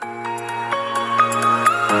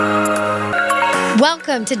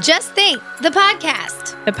Welcome to Just Think, the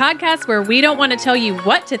podcast. The podcast where we don't want to tell you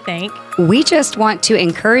what to think. We just want to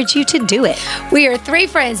encourage you to do it. We are three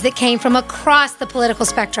friends that came from across the political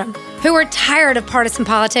spectrum, who were tired of partisan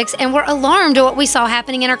politics and were alarmed at what we saw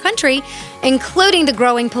happening in our country, including the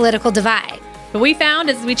growing political divide. What we found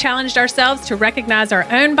as we challenged ourselves to recognize our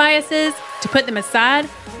own biases, to put them aside,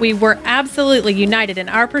 we were absolutely united in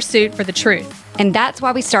our pursuit for the truth. And that's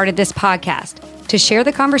why we started this podcast, to share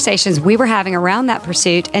the conversations we were having around that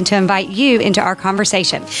pursuit and to invite you into our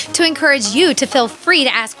conversation. To encourage you to feel free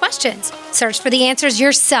to ask questions, search for the answers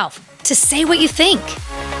yourself, to say what you think.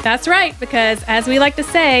 That's right, because as we like to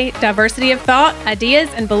say, diversity of thought, ideas,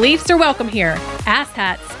 and beliefs are welcome here.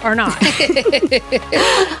 Asshats are not.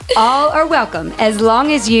 All are welcome as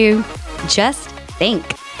long as you just think.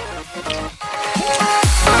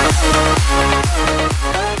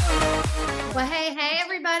 Well, hey,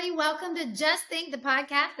 everybody. Welcome to Just Think, the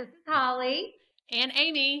podcast. This is Holly. And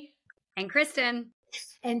Amy. And Kristen.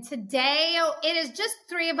 And today, it is just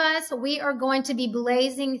three of us. We are going to be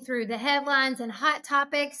blazing through the headlines and hot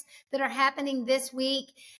topics that are happening this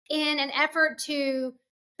week in an effort to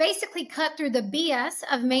basically cut through the BS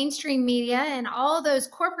of mainstream media and all those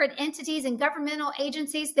corporate entities and governmental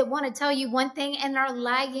agencies that want to tell you one thing and are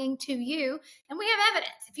lying to you. And we have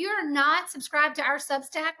evidence. If you are not subscribed to our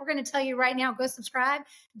Substack, we're going to tell you right now, go subscribe.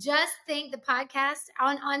 Just Think the podcast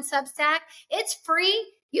on Substack. It's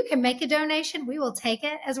free. You can make a donation. We will take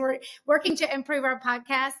it as we're working to improve our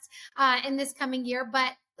podcast in this coming year.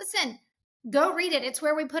 But listen, go read it. It's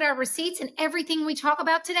where we put our receipts, and everything we talk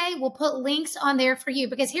about today, we'll put links on there for you.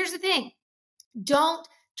 Because here's the thing. Don't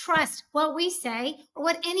trust what we say or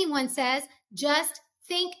what anyone says. Just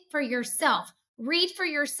think for yourself. Read for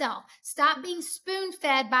yourself. Stop being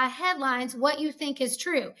spoon-fed by headlines what you think is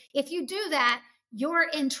true. If you do that, you're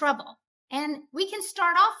in trouble. And we can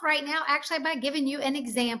start off right now actually by giving you an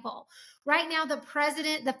example. Right now, the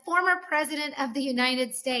former president of the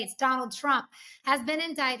United States, Donald Trump, has been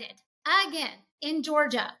indicted again in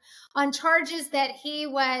Georgia on charges that he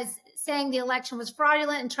was saying the election was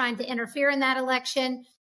fraudulent and trying to interfere in that election.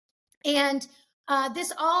 And a lot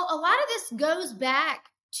of this goes back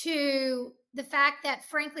to the fact that,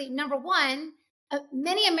 frankly, number one,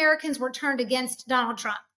 many Americans were turned against Donald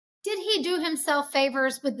Trump. Did he do himself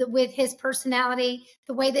favors with his personality,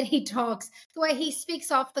 the way that he talks, the way he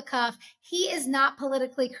speaks off the cuff? He is not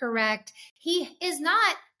politically correct. He is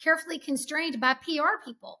not carefully constrained by PR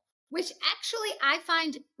people, which actually I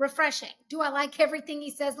find refreshing. Do I like everything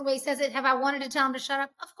he says the way he says it? Have I wanted to tell him to shut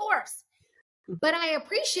up? Of course. But I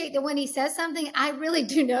appreciate that when he says something, I really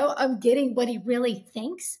do know I'm getting what he really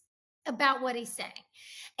thinks about what he's saying.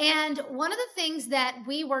 And one of the things that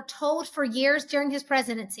we were told for years during his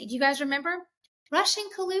presidency, do you guys remember? Russian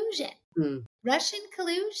collusion. Russian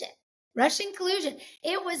collusion.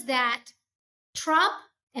 It was that Trump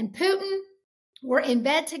and Putin were in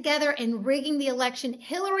bed together and rigging the election.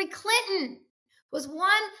 Hillary Clinton was one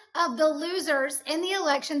of the losers in the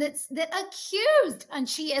election that accused, and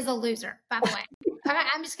she is a loser, by the way. All right,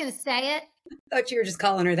 I'm just going to say it. I thought you were just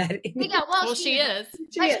calling her that. Yeah, well, she is.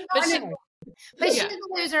 But she's a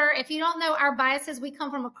loser. If you don't know our biases, we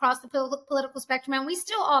come from across the political spectrum, and we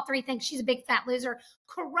still all three think she's a big fat loser,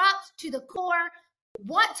 corrupt to the core,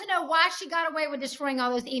 want to know why she got away with destroying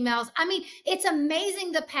all those emails. I mean, it's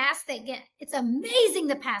amazing the past they get.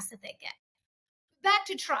 Back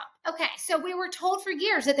to Trump. Okay, so we were told for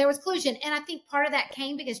years that there was collusion, and I think part of that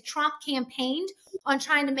came because Trump campaigned on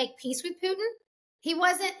trying to make peace with Putin. He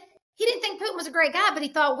didn't think Putin was a great guy, but he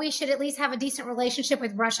thought we should at least have a decent relationship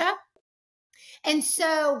with Russia. And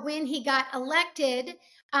so when he got elected,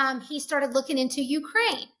 he started looking into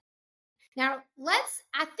Ukraine. Now,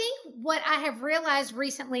 I think what I have realized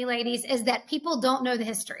recently, ladies, is that people don't know the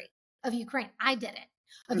history of Ukraine. I did it.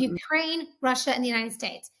 Of Ukraine, Russia, and the United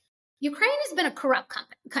States. Ukraine has been a corrupt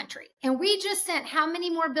country. And we just sent how many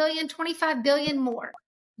more billion? 25 billion more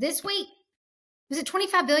this week. Was it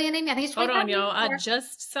 25 billion, Amy? I think it's 25 Hold on, billion y'all. more. I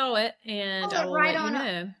just saw it, and I will right let you on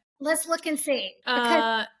know. Let's look and see.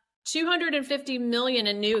 $250 million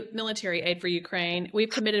in new military aid for Ukraine. We've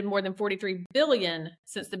committed more than $43 billion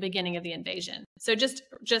since the beginning of the invasion. So just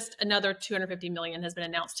another $250 million has been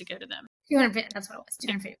announced to go to them. 250. That's what it was.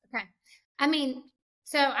 250. Okay. I mean,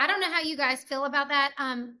 so I don't know how you guys feel about that.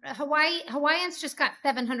 Hawaiians just got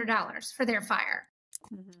 $700 for their fire.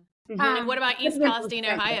 Mm-hmm. And what about East Palestine,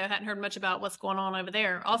 Ohio? Hadn't heard much about what's going on over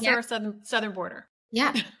there. Also, our southern border.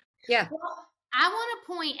 Yeah. Yeah. Well, I want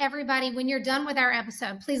to point everybody, when you're done with our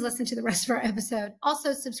episode, please listen to the rest of our episode.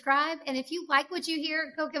 Also subscribe. And if you like what you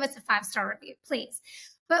hear, go give us a 5-star review, please.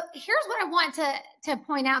 But here's what I want to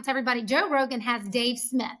point out to everybody. Joe Rogan has Dave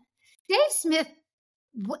Smith. Dave Smith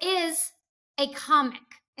is a comic.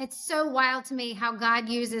 It's so wild to me how God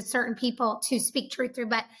uses certain people to speak truth through.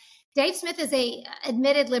 But Dave Smith is a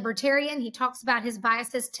admitted libertarian. He talks about his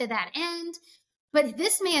biases to that end. But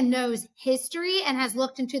this man knows history and has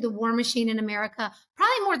looked into the war machine in America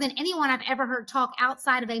probably more than anyone I've ever heard talk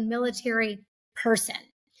outside of a military person.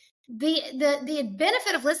 The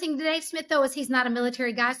benefit of listening to Dave Smith, though, is he's not a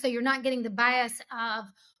military guy, so you're not getting the bias of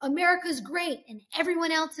America's great and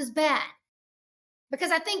everyone else is bad.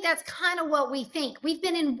 Because I think that's kind of what we think. We've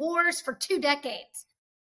been in wars for 2 decades.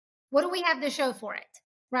 What do we have to show for it,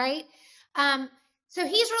 right? So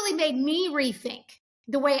he's really made me rethink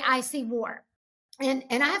the way I see war. And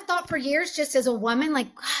I have thought for years, just as a woman, like,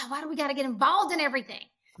 why do we got to get involved in everything?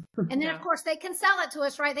 And then, of course, they can sell it to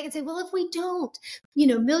us, right? They can say, well, if we don't,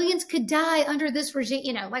 millions could die under this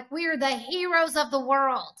regime, like we're the heroes of the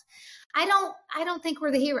world. I don't think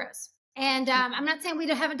we're the heroes. And I'm not saying we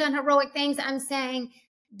haven't done heroic things. I'm saying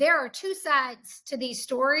there are 2 sides to these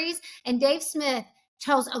stories. And Dave Smith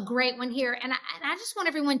tells a great one here. And I just want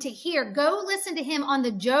everyone to go listen to him on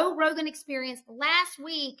the Joe Rogan Experience last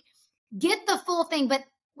week. Get the full thing, but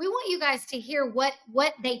we want you guys to hear what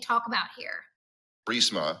they talk about here.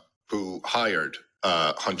 Burisma, who hired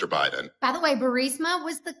Hunter Biden. By the way, Burisma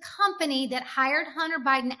was the company that hired Hunter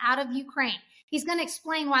Biden out of Ukraine. He's going to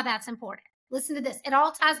explain why that's important. Listen to this. It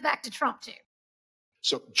all ties back to Trump, too.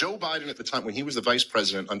 So Joe Biden at the time, when he was the vice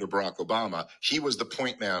president under Barack Obama, he was the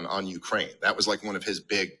point man on Ukraine. That was like one of his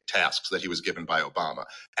big tasks that he was given by Obama.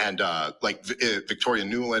 And Victoria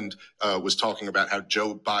Nuland was talking about how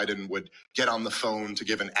Joe Biden would get on the phone to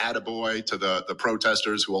give an attaboy to the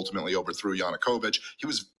protesters who ultimately overthrew Yanukovych.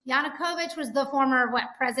 Yanukovych was the former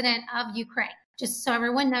president of Ukraine, just so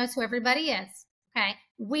everyone knows who everybody is. Okay.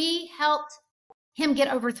 We helped him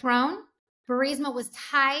get overthrown. Burisma was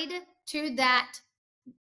tied to that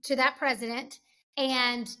president.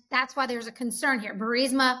 And that's why there's a concern here.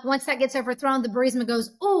 Burisma, once that gets overthrown, the Burisma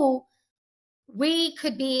goes, oh, we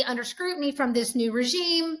could be under scrutiny from this new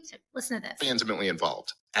regime. So listen to this. Intimately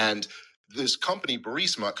involved. And this company,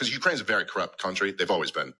 Burisma, because Ukraine's a very corrupt country. They've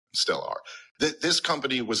always been, still are. This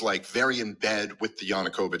company was like very in bed with the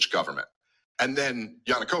Yanukovych government. And then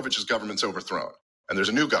Yanukovych's government's overthrown. And there's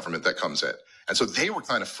a new government that comes in. And so they were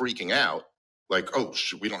kind of freaking out. Like, oh,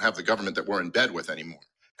 we don't have the government that we're in bed with anymore.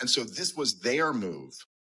 And so this was their move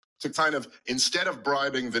to kind of, instead of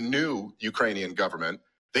bribing the new Ukrainian government,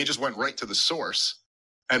 they just went right to the source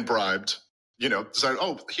and bribed, decided,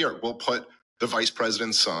 oh, here, we'll put the vice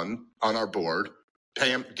president's son on our board,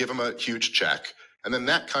 pay him, give him a huge check. And then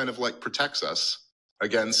that kind of like protects us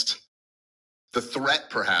against the threat,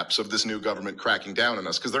 perhaps, of this new government cracking down on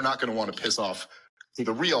us, because they're not going to want to piss off who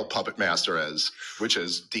the real puppet master is, which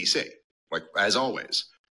is DC, like, as always.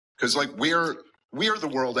 Because, like, we're the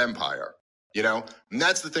world empire, And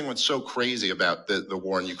that's the thing what's so crazy about the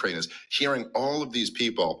war in Ukraine is hearing all of these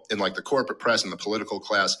people in, like, the corporate press and the political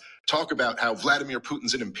class talk about how Vladimir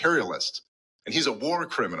Putin's an imperialist and he's a war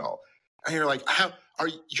criminal. And you're like,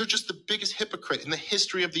 you're just the biggest hypocrite in the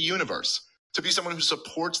history of the universe to be someone who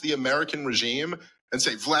supports the American regime and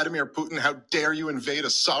say, Vladimir Putin, how dare you invade a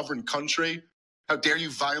sovereign country? How dare you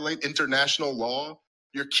violate international law?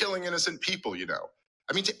 You're killing innocent people,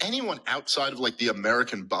 I mean, to anyone outside of like the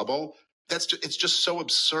American bubble, it's just so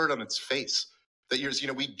absurd on its face that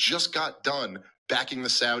we just got done backing the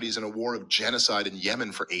Saudis in a war of genocide in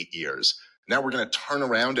Yemen for 8 years. Now we're going to turn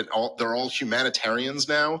around and they're all humanitarians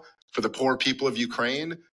now for the poor people of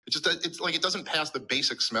Ukraine. It's like it doesn't pass the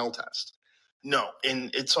basic smell test. No,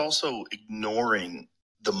 and it's also ignoring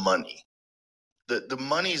the money. The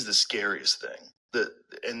money is the scariest thing.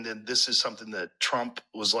 And then this is something that Trump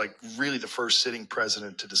was like really the first sitting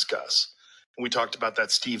president to discuss. And we talked about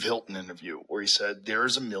that Steve Hilton interview where he said there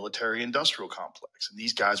is a military industrial complex and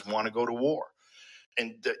these guys want to go to war.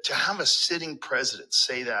 And to have a sitting president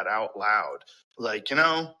say that out loud, like,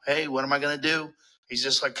 hey, what am I going to do? He's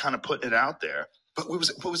just like kind of putting it out there. But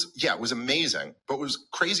it was amazing. But what was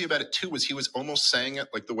crazy about it, too, was he was almost saying it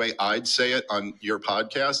like the way I'd say it on your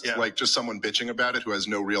podcast, like just someone bitching about it who has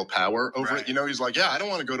no real power over it. He's like, I don't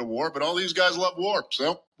want to go to war, but all these guys love war.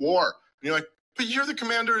 So, war. And you're like, but you're the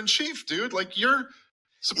commander in chief, dude. Like, you're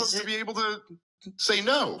supposed to be able to say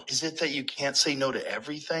no. Is it that you can't say no to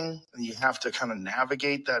everything? And you have to kind of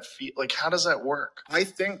navigate that like, how does that work? I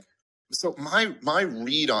think, so my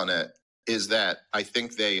read on it is that I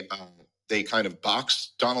think they kind of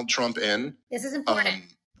boxed Donald Trump in. This is important.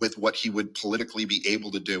 With what he would politically be able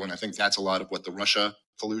to do. And I think that's a lot of what the Russia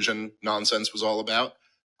collusion nonsense was all about.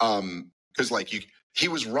 Because he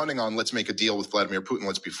was running on, let's make a deal with Vladimir Putin,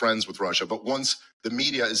 let's be friends with Russia. But once the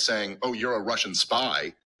media is saying, oh, you're a Russian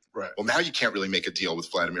spy, Right. well, now you can't really make a deal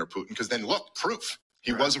with Vladimir Putin, because then look, proof.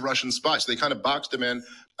 He was a Russian spy. So they kind of boxed him in.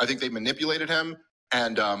 I think they manipulated him,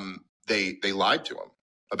 and they lied to him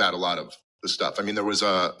about a lot of the stuff. I mean, there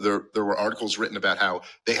were articles written about how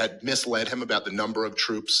they had misled him about the number of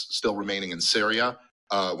troops still remaining in Syria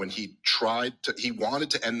when he wanted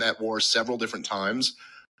to end that war several different times.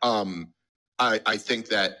 I think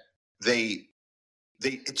that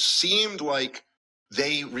it seemed like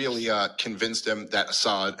they really convinced him that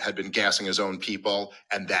Assad had been gassing his own people,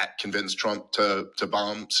 and that convinced Trump to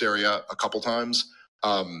bomb Syria a couple times.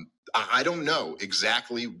 I don't know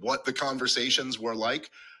exactly what the conversations were like.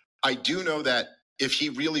 I do know that if he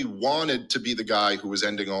really wanted to be the guy who was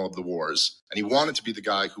ending all of the wars, and he wanted to be the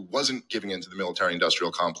guy who wasn't giving into the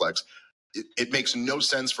military-industrial complex, it makes no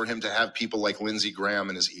sense for him to have people like Lindsey Graham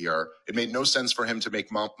in his ear. It made no sense for him to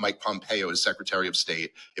make Mike Pompeo his Secretary of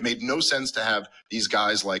State. It made no sense to have these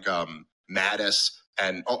guys like Mattis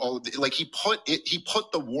and like he put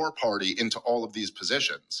the war party into all of these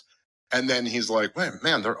positions, and then he's like,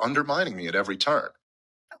 man, they're undermining me at every turn.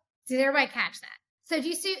 Did everybody catch that? So do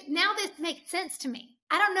you see, now this makes sense to me.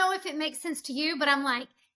 I don't know if it makes sense to you, but I'm like,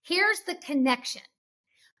 here's the connection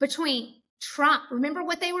between Trump. Remember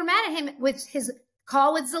what they were mad at him with his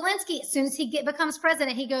call with Zelensky. As soon as he becomes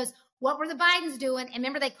president, he goes, what were the Bidens doing? And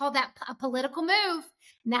remember, they called that a political move.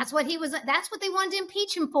 And that's what that's what they wanted to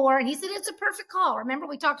impeach him for. And he said, it's a perfect call. Remember,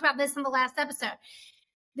 we talked about this in the last episode.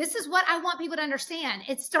 This is what I want people to understand.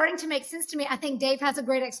 It's starting to make sense to me. I think Dave has a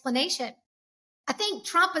great explanation. I think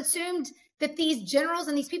Trump assumed that these generals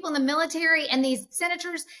and these people in the military and these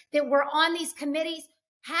senators that were on these committees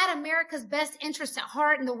had America's best interest at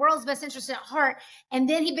heart and the world's best interest at heart. And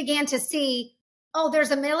then he began to see, oh, there's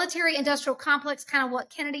a military industrial complex, kind of what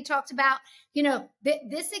Kennedy talked about. You know,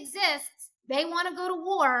 this exists. They want to go to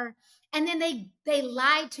war. And then they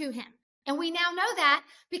lied to him. And we now know that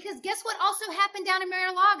because guess what also happened down in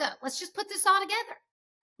Mar-a-Lago? Let's just put this all together.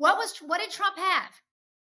 What did Trump have?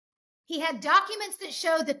 He had documents that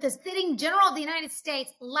showed that the sitting general of the United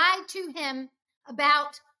States lied to him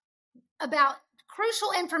about crucial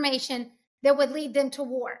information that would lead them to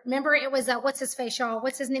war. Remember, it was, what's his face, y'all?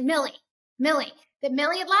 What's his name? Milley. That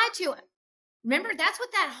Milley had lied to him. Remember, that's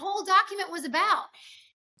what that whole document was about.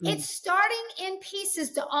 It's starting in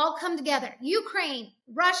pieces to all come together. Ukraine,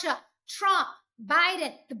 Russia, Trump,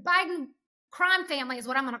 Biden, the Biden crime family is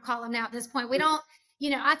what I'm going to call them now at this point. We don't,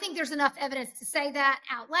 I think there's enough evidence to say that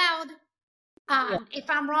out loud. If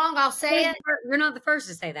I'm wrong, I'll say it. You're not the first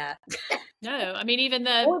to say that. No, I mean, even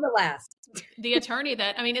or the last. The attorney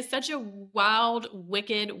it's such a wild,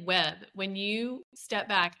 wicked web when you step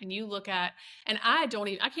back and you look at, and I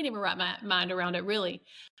can't even wrap my mind around it really.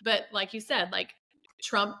 But like you said, like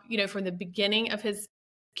Trump, from the beginning of his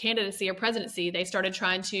candidacy or presidency, they started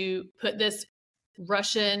trying to put this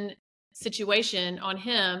Russian situation on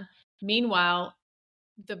him. Meanwhile,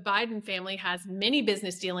 the Biden family has many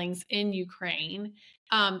business dealings in Ukraine.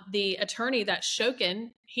 The attorney, that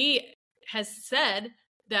Shokin, he has said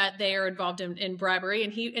that they are involved in bribery,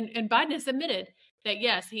 and Biden has admitted that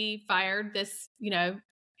yes, he fired this.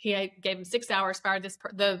 He gave him 6 hours, fired this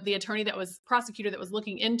the attorney prosecutor that was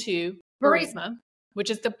looking into Burisma,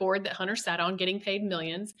 which is the board that Hunter sat on, getting paid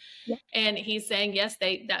millions. Yeah. And he's saying yes,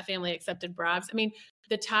 that family accepted bribes. I mean,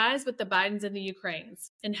 the ties with the Bidens and the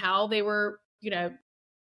Ukraines and how they were,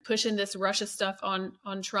 pushing this Russia stuff on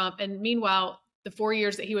Trump. And meanwhile, the 4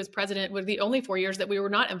 years that he was president were the only 4 years that we were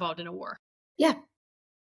not involved in a war. Yeah.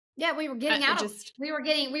 Yeah, we were getting out. We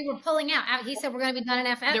were pulling out. He said we're going to be done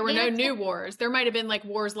in FF. There were no new wars. There might have been like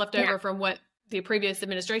wars left over from what the previous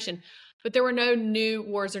administration, but there were no new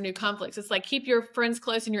wars or new conflicts. It's like, keep your friends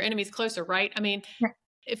close and your enemies closer, right? I mean,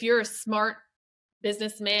 if you're a smart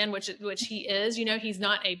businessman, which he is, he's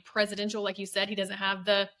not a presidential, like you said, he doesn't have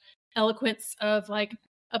the eloquence of like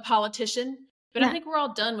a politician, but I think we're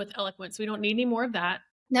all done with eloquence. We don't need any more of that.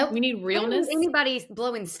 Nope. We need realness. I don't need anybody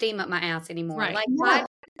blowing steam up my ass anymore. Right. Like,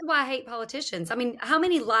 that's why I hate politicians. I mean, how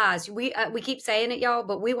many lies? We keep saying it, y'all,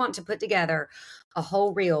 but we want to put together a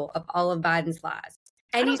whole reel of all of Biden's lies.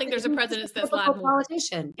 And I don't think there's a president that's lied more.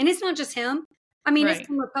 Politician. And it's not just him. I mean, it's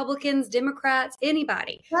from Republicans, Democrats,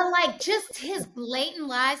 anybody. But like just his blatant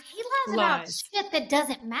lies, he lies about shit that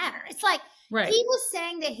doesn't matter. It's like he was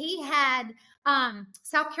saying that he had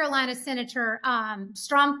South Carolina Senator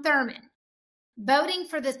Strom Thurmond voting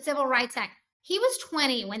for the Civil Rights Act. He was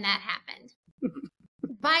 20 when that happened.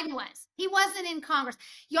 Biden was. He wasn't in Congress.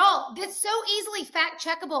 Y'all, that's so easily fact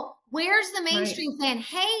checkable. Where's the mainstream saying,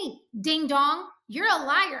 hey, ding dong, you're a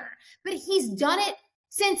liar. But he's done it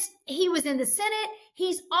Since he was in the Senate,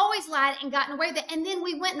 he's always lied and gotten away with it. And then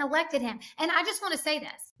we went and elected him. And I just want to say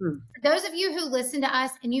this. For those of you who listened to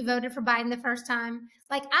us and you voted for Biden the first time,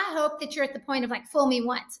 like, I hope that you're at the point of like, fool me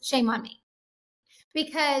once, shame on me.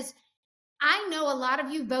 Because I know a lot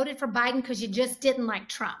of you voted for Biden because you just didn't like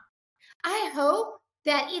Trump. I hope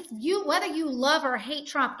that whether you love or hate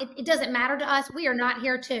Trump, it doesn't matter to us. We are not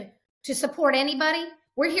here to support anybody.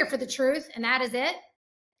 We're here for the truth, and that is it.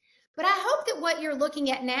 But I hope that what you're looking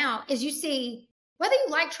at now is you see, whether you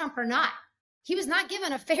like Trump or not, he was not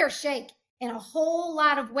given a fair shake in a whole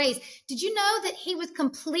lot of ways. Did you know that he was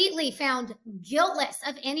completely found guiltless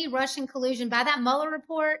of any Russian collusion by that Mueller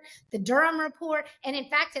report, the Durham report? And in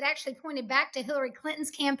fact, it actually pointed back to Hillary Clinton's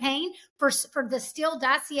campaign for the Steele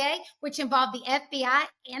dossier, which involved the FBI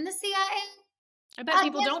and the CIA. I bet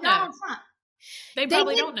people don't know. They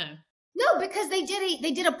probably don't know. No, because they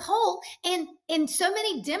did a poll, and so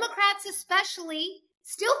many Democrats especially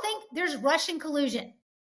still think there's Russian collusion.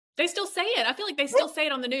 They still say it. I feel like they still say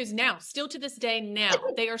it on the news now. Still to this day now,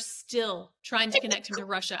 they are still trying to connect him to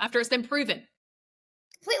Russia after it's been proven.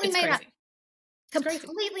 Completely made up.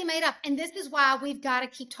 Completely made up. And this is why we've got to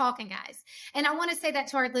keep talking, guys. And I want to say that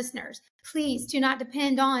to our listeners. Please do not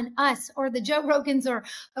depend on us or the Joe Rogans or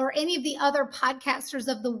any of the other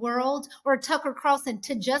podcasters of the world or Tucker Carlson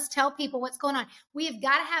to just tell people what's going on. We have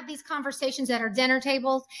got to have these conversations at our dinner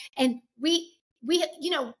tables. And we,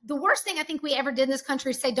 the worst thing I think we ever did in this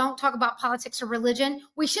country is say, don't talk about politics or religion.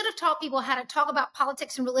 We should have taught people how to talk about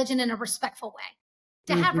politics and religion in a respectful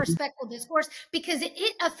way, to have respectful discourse, because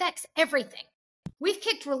it affects everything. We've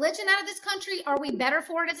kicked religion out of this country. Are we better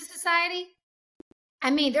for it as a society?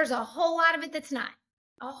 I mean, there's a whole lot of it that's not.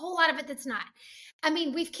 A whole lot of it that's not. I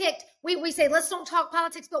mean, we say, let's don't talk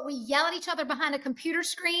politics, but we yell at each other behind a computer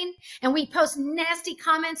screen and we post nasty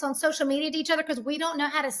comments on social media to each other because we don't know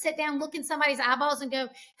how to sit down, look in somebody's eyeballs and go,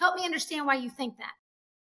 help me understand why you think that.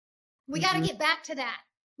 We got to get back to that.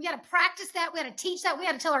 We got to practice that. We got to teach that. We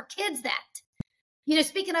got to tell our kids that.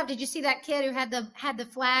 Speaking of, did you see that kid who had the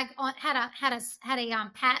flag on, had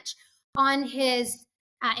a patch on his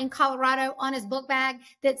in Colorado on his book bag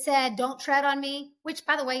that said, "Don't tread on me," which,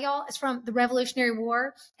 by the way, y'all, is from the Revolutionary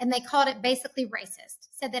War, and they called it basically racist.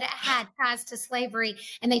 Said that it had ties to slavery,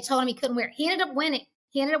 and they told him he couldn't wear it. He ended up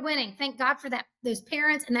winning. Thank God for that. Those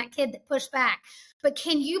parents and that kid that pushed back. But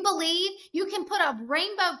can you believe you can put a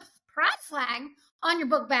rainbow pride flag on your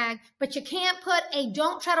book bag, but you can't put a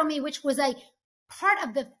 "Don't tread on me," which was a part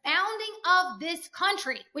of the founding of this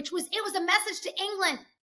country, it was a message to England.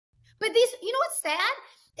 But what's sad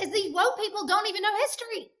is these woke people don't even know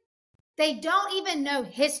history. They don't even know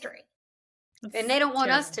history. And they don't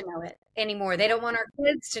want us to know it anymore. They don't want our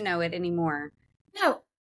kids to know it anymore. No,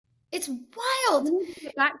 it's wild. We need to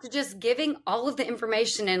get back to just giving all of the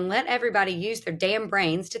information and let everybody use their damn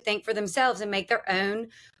brains to think for themselves and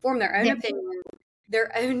form their own opinion,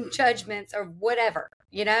 their own judgments or whatever.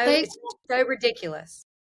 It's so ridiculous.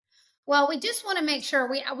 Well, we just want to make sure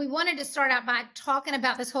we wanted to start out by talking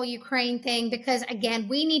about this whole Ukraine thing, because again,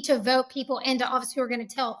 we need to vote people into office who are going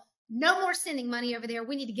to tell no more sending money over there.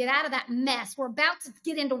 We need to get out of that mess. We're about to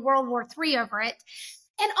get into World War III over it.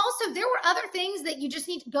 And also there were other things that you just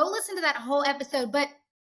need to go listen to that whole episode. But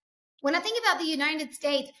when I think about the United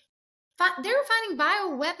States, they were finding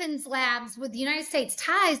bioweapons labs with the United States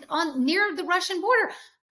ties near the Russian border.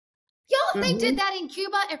 Y'all, if they did that in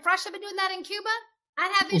Cuba, if Russia had been doing that in Cuba,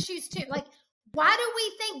 I'd have issues too. Like, why do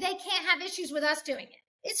we think they can't have issues with us doing it?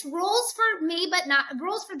 It's rules for me, but not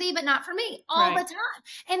rules for thee, but not for me all the time.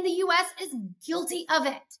 And the U.S. is guilty of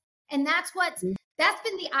it. And that's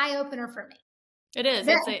been the eye opener for me. It is.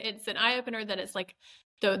 It's an eye opener that it's like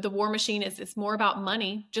the war machine it's more about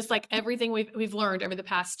money. Just like everything we've learned over the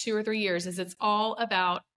past 2 or 3 years is it's all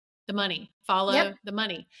about the money. Follow the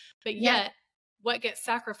money. But yet what gets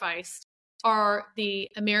sacrificed are the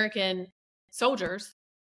American soldiers,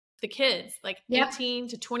 the kids, like 18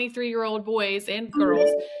 to 23-year-old boys and girls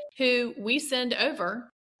who we send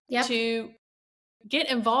over to get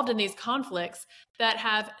involved in these conflicts that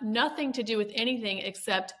have nothing to do with anything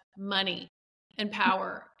except money and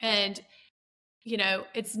power. And,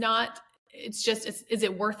 is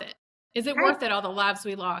it worth it? Is it worth it, all the lives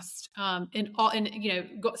we lost? Going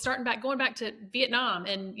back to Vietnam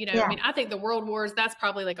and, I think the world wars, that's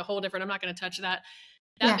probably like a whole different, I'm not going to touch that.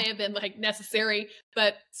 That may have been like necessary,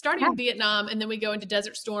 but starting in Vietnam, and then we go into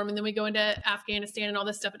Desert Storm, and then we go into Afghanistan and all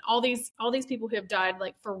this stuff, and all these people who have died,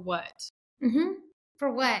 like, for what? Mm-hmm.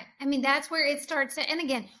 For what? I mean, that's where it starts. And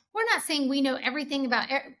again, we're not saying we know everything about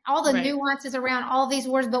all the nuances around all these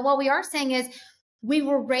wars, but what we are saying is we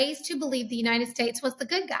were raised to believe the United States was the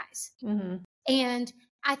good guys. Mm-hmm. And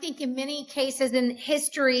I think in many cases in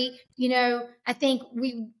history, I think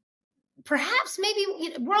we perhaps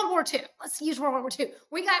maybe World War II. Let's use World War II.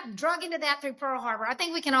 We got drug into that through Pearl Harbor. I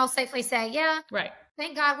think we can all safely say, yeah, right.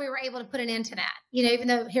 Thank God we were able to put an end to that. Even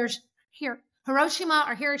though Hiroshima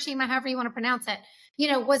or Hiroshima, however you want to pronounce it,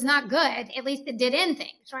 was not good. At least it did end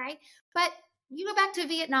things, right? But you go back to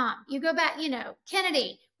Vietnam. You go back,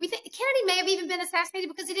 Kennedy. We think Kennedy may have even been assassinated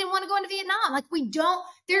because he didn't want to go into Vietnam. Like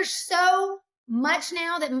there's so much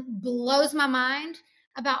now that blows my mind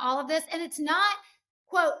about all of this. And it's not,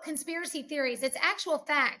 quote, conspiracy theories. It's actual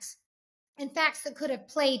facts. And facts that could have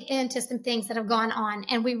played into some things that have gone on.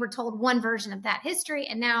 And we were told one version of that history.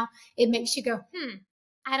 And now it makes you go,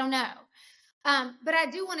 I don't know. But I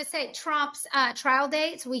do want to say Trump's trial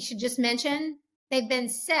dates, we should just mention, they've been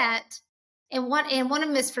set. And one of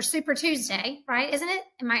them is for Super Tuesday, right? Isn't it?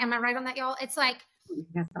 Am I right on that, y'all? It's like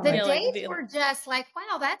the dates were just like,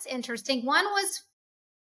 wow, that's interesting. One was,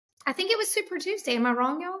 I think it was Super Tuesday. Am I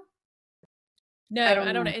wrong, y'all? No, I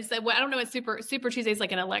don't know. It's like, I don't know. It's Super Tuesday is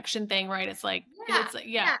like an election thing, right? It's like,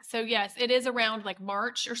 yeah. So yes, it is around like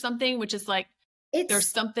March or something, which is like, there's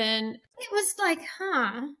something. It was like,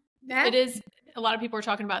 it is. A lot of people are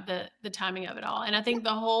talking about the timing of it all. And I think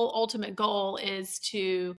the whole ultimate goal is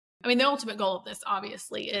the ultimate goal of this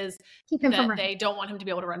obviously is that they don't want him to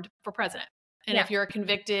be able to run for president. And if you're a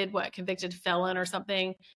convicted felon or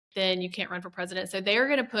something, then you can't run for president. So they're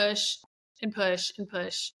going to push and push and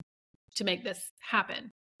push to make this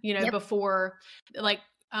happen, before like,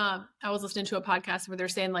 I was listening to a podcast where they're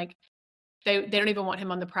saying like, they don't even want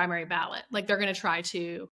him on the primary ballot. Like they're going to try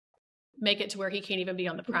to make it to where he can't even be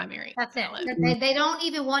on the primary ballot. They don't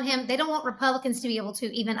even want him. They don't want Republicans to be able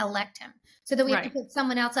to even elect him, so that we have to put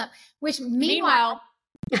someone else up, which meanwhile,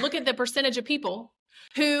 look at the percentage of people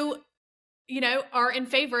who, are in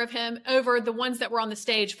favor of him over the ones that were on the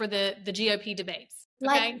stage for the GOP debates.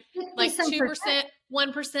 Okay. Like 2%,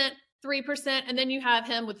 1%, 3%. And then you have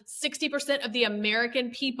him with 60% of the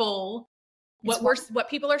American people. What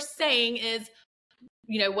people are saying is,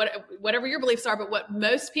 whatever your beliefs are, but what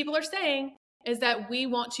most people are saying is that we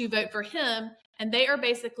want to vote for him. And they are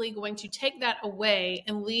basically going to take that away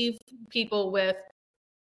and leave people with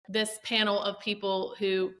this panel of people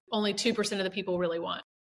who only 2% of the people really want.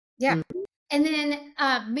 Yeah. Mm-hmm. And then,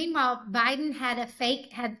 meanwhile, Biden had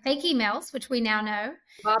fake emails, which we now know.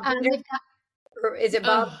 Bob Peters? Or is it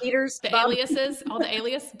Bob Peters? Aliases, all the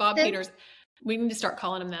alias, Bob Peters. We need to start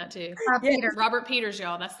calling him that too. Robert Peters,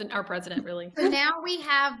 y'all. That's our president, really. So now we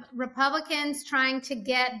have Republicans trying to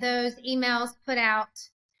get those emails put out.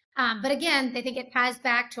 But again, they think it ties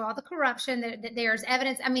back to all the corruption, that there's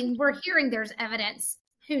evidence. I mean, we're hearing there's evidence.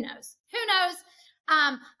 Who knows?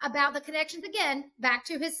 About the connections, again, back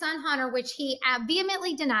to his son Hunter, which he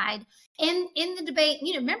vehemently denied in the debate.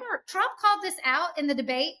 Remember Trump called this out in the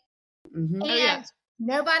debate, and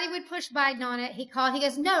nobody would push Biden on it. He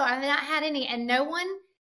goes, no, I've not had any, and no one.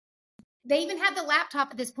 They even had the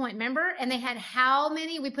laptop at this point, remember? And they had how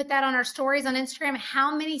many? We put that on our stories on Instagram.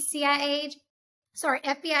 How many FBI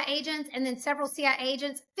agents, and then several CIA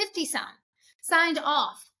agents, 50 some, signed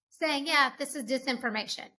off saying, yeah, this is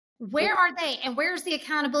disinformation. Where are they? And where's the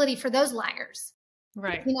accountability for those liars?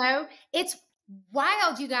 Right. It's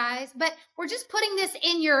wild, you guys, but we're just putting this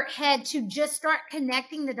in your head to just start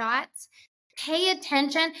connecting the dots. Pay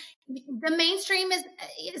attention. The mainstream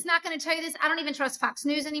is not going to tell you this. I don't even trust Fox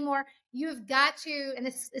News anymore. You've got to, and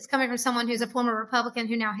this is coming from someone who's a former Republican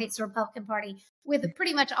who now hates the Republican Party with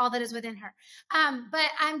pretty much all that is within her.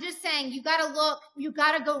 But I'm just saying, you got to look, you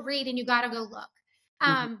got to go read, and you got to go look,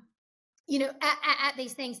 at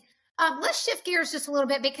these things. Let's shift gears just a little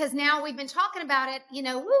bit, because now we've been talking about it,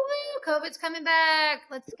 COVID's coming back.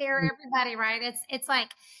 Let's scare everybody, right? It's like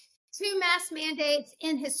 2 mask mandates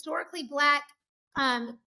in historically Black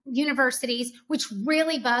universities, which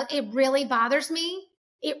really bothers me.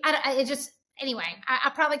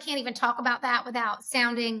 I probably can't even talk about that without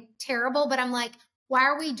sounding terrible, but I'm like, why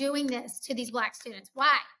are we doing this to these Black students?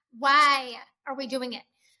 Why are we doing it?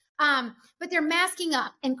 But they're masking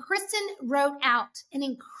up. And Kristen wrote out an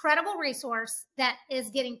incredible resource that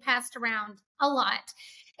is getting passed around a lot.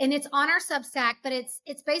 And it's on our Substack, but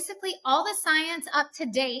it's basically all the science up to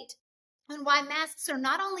date on why masks are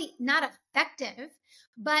not only not effective,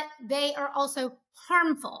 but they are also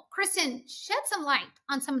harmful. Kristen, shed some light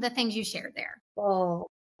on some of the things you shared there. Oh,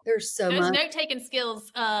 there's so those much. note-taking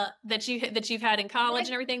skills that you've had in college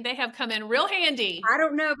and everything, they have come in real handy. I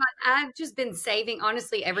don't know, but I've just been saving.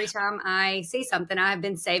 Honestly, every time I see something, I've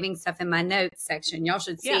been saving stuff in my notes section. Y'all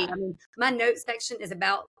should see. Yeah. I mean, my notes section is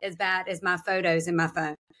about as bad as my photos in my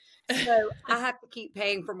phone. So I have to keep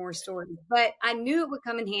paying for more stories. But I knew it would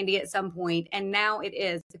come in handy at some point, and now it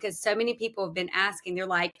is, because so many people have been asking. They're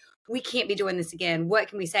like, we can't be doing this again. What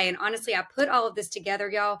can we say? And honestly, I put all of this together,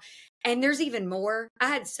 y'all, and there's even more. I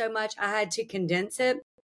had so much, I had to condense it.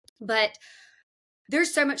 But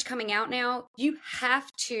there's so much coming out now. You have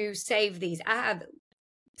to save these. I have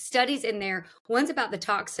studies in there. One's about the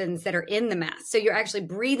toxins that are in the mask. So you're actually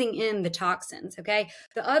breathing in the toxins. Okay.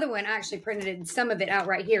 The other one, I actually printed some of it out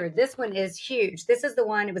right here. This one is huge. This is the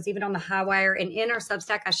one, it was even on the high wire. And in our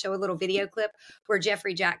Substack, I show a little video clip where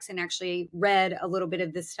Jeffrey Jackson actually read a little bit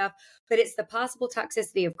of this stuff. But it's the possible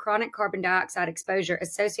toxicity of chronic carbon dioxide exposure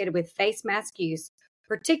associated with face mask use,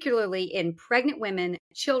 particularly in pregnant women,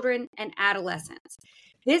 children, and adolescents.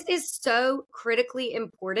 This is so critically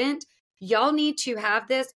important. Y'all need to have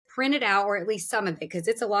this printed out, or at least some of it, because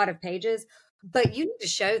it's a lot of pages. But you need to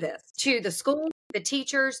show this to the school, the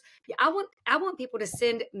teachers. I want people to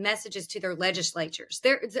send messages to their legislatures,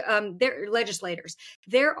 their legislators.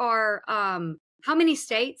 There are how many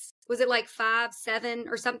states? Was it like 5, 7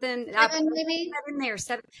 or something? 7 maybe.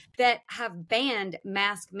 7 that have banned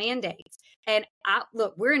mask mandates. And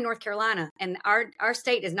look, we're in North Carolina, and our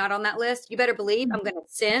state is not on that list. You better believe I'm going to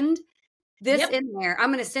send this in there.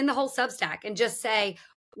 I'm going to send the whole Substack and just say,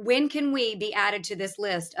 when can we be added to this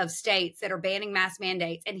list of states that are banning mask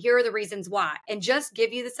mandates? And here are the reasons why. And just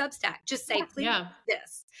give you the Substack. Just say, please do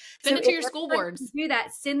this. Send it to your school boards. Do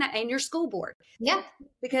that. Send that in your school board. Yeah.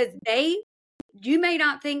 Because you may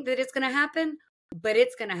not think that it's going to happen, but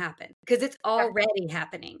it's going to happen because it's already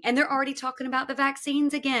happening. And they're already talking about the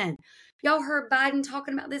vaccines again. Y'all heard Biden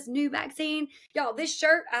talking about this new vaccine. Y'all, this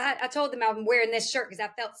shirt, I told them I'm wearing this shirt because I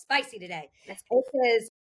felt spicy today. It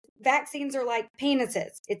says, vaccines are like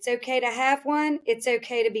penises. It's okay to have one. It's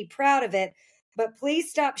okay to be proud of it. But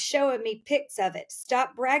please stop showing me pics of it.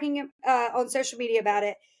 Stop bragging on social media about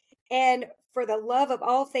it. And for the love of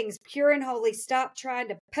all things pure and holy, stop trying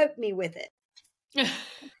to poke me with it. I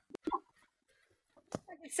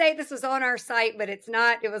could say this was on our site, but it's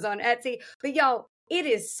not. It was on Etsy. But y'all, it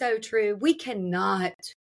is so true. We cannot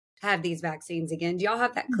have these vaccines again. Do y'all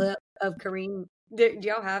have that clip of Kareem? Do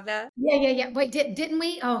y'all have that? Yeah. Wait, didn't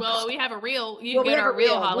we? Oh, well, we have a reel. You can go to our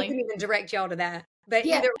reel, Holly. We can even direct y'all to that. But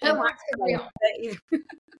yeah, real.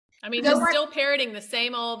 I mean, just still parroting the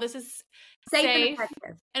same old. This is safe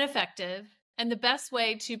and effective, and the best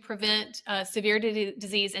way to prevent severe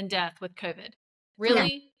disease and death with COVID.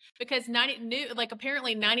 Really, because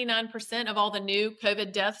apparently 99% of all the new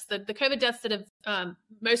COVID deaths, the COVID deaths that have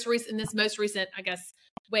most recent, I guess,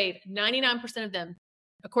 wave, 99% of them,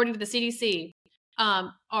 according to the CDC,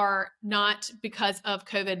 are not because of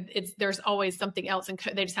COVID. There's always something else, and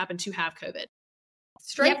they just happen to have COVID.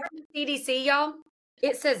 Straight from the CDC, y'all.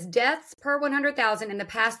 It says deaths per 100,000 in the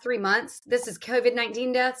past 3 months. This is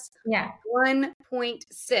COVID-19 deaths. Yeah.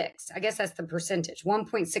 1.6. I guess that's the percentage.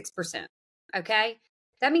 1.6%. Okay.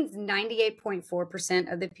 That means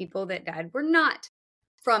 98.4% of the people that died were not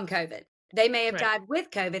from COVID. They may have died with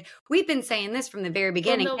COVID. We've been saying this from the very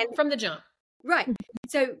beginning. From the jump. Right.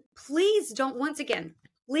 So please don't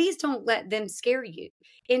let them scare you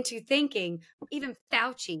into thinking. Even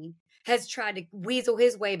Fauci has tried to weasel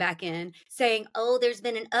his way back in, saying, oh, there's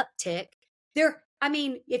been an uptick.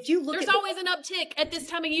 If you look, there's always an uptick at this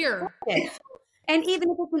time of year. And even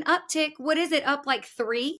if it's an uptick, what is it, up like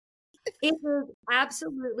 3? It is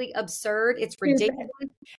absolutely absurd. It's ridiculous.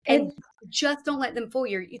 And just don't let them fool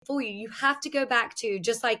you. You have to go back to,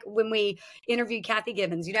 just like when we interviewed Kathy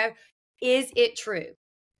Gibbons, is it true?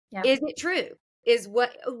 Yep. Is it true?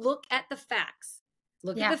 Look at the facts.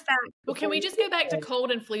 Look at the facts. Well, can we just go back to cold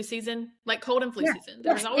and flu season? Like cold and flu season.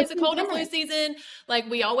 There's always a cold and flu season. Like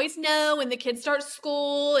we always know when the kids start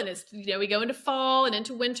school and it's, we go into fall and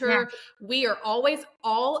into winter. Yeah. We are always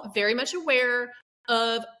all very much aware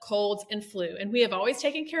of colds and flu. And we have always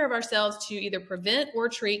taken care of ourselves to either prevent or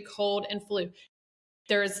treat cold and flu.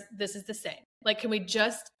 This is the same. Like, can we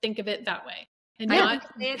just think of it that way and not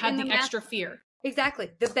have the extra fear? Exactly.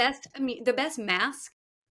 The best mask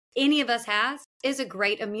any of us has is a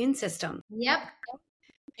great immune system. Yep.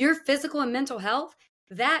 Your physical and mental health,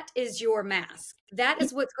 that is your mask. That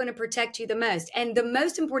is what's going to protect you the most. And the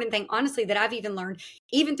most important thing, honestly, that I've even learned,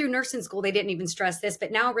 even through nursing school, they didn't even stress this,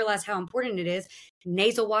 but now I realize how important it is: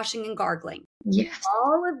 nasal washing and gargling. Yes.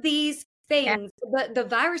 All of these things, the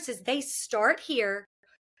viruses, they start here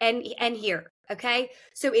and here. Okay.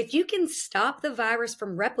 So if you can stop the virus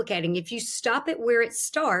from replicating, if you stop it where it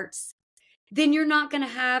starts, then you're not going to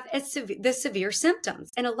have the severe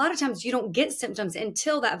symptoms. And a lot of times you don't get symptoms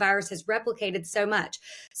until that virus has replicated so much.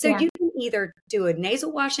 So you can either do a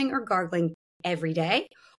nasal washing or gargling every day,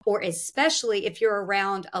 or especially if you're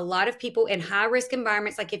around a lot of people in high risk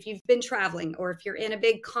environments, like if you've been traveling or if you're in a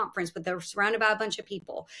big conference but they're surrounded by a bunch of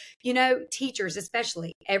people, teachers,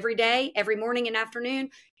 especially every day, every morning and afternoon,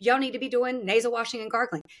 y'all need to be doing nasal washing and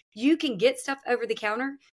gargling. You can get stuff over the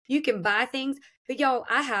counter. You can buy things, but y'all,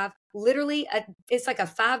 I have literally it's like a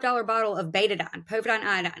 $5 bottle of betadine, povidone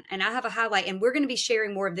iodine, and I have a highlight, and we're going to be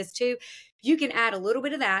sharing more of this too. You can add a little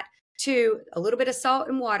bit of that to a little bit of salt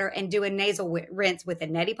and water and do a nasal rinse with a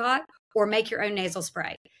neti pot or make your own nasal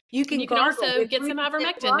spray. You can also get some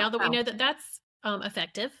ivermectin now that we know that that's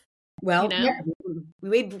effective. Well,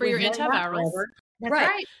 for your antivirals. That's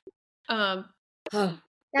right.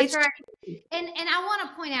 That's right. And I want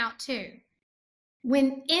to point out too,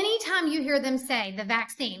 anytime you hear them say the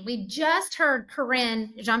vaccine, we just heard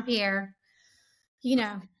Corinne Jean-Pierre,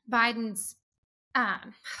 Biden's,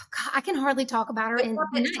 I can hardly talk about her.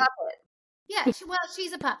 Yeah,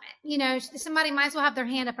 she's a puppet. Somebody might as well have their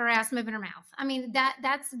hand up her ass, moving her mouth. I mean,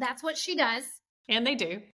 that's what she does. And they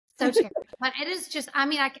do. So terrible. But it is just,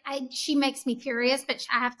 she makes me furious, but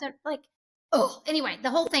I have to anyway, the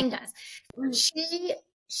whole thing does. She,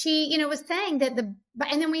 was saying that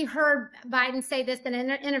and then we heard Biden say this in an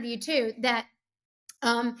interview too, that,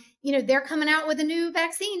 they're coming out with a new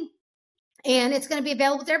vaccine and it's going to be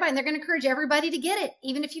available to everybody and they're going to encourage everybody to get it,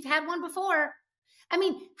 even if you've had one before. I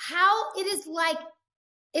mean, how it is like,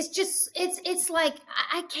 it's like,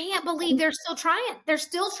 I can't believe they're still trying. They're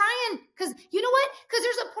still trying. Because you know what? Because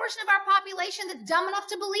there's a portion of our population that's dumb enough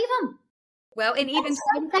to believe them. Well, and even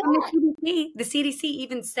the CDC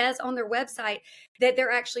even says on their website that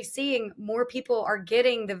they're actually seeing more people are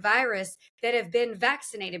getting the virus that have been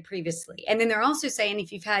vaccinated previously. And then they're also saying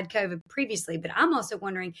if you've had COVID previously, but I'm also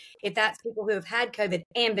wondering if that's people who have had COVID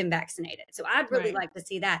and been vaccinated. So I'd really like to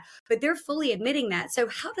see that, but they're fully admitting that. So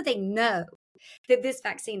how do they know that this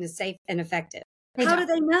vaccine is safe and effective? How do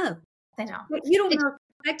they know? They don't. You don't know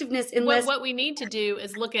effectiveness unless... What we need to do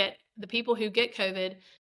is look at the people who get COVID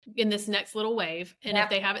in this next little wave. And if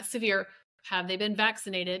they have it severe, have they been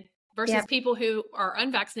vaccinated versus people who are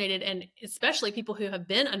unvaccinated, and especially people who have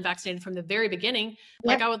been unvaccinated from the very beginning.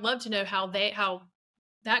 Like I would love to know how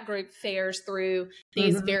that group fares through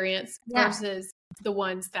these variants versus the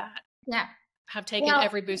ones that have taken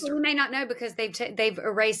every booster. We may not know because they've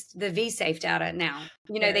erased the V-safe data now.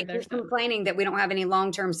 They keep complaining that we don't have any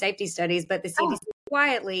long-term safety studies, but the CDC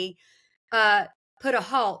quietly put a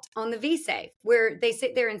halt on the V-safe, where they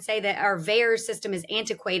sit there and say that our VAERS system is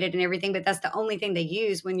antiquated and everything, but that's the only thing they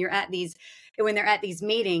use when they're at these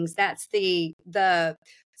meetings. That's the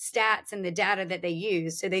stats and the data that they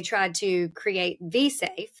use. So they tried to create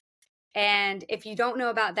V-safe. And if you don't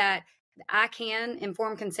know about that, ICANN,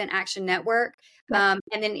 Informed Consent Action Network, and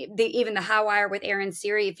then even the High Wire with Aaron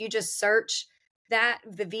Siri, if you just search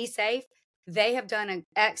the V-safe, they have done an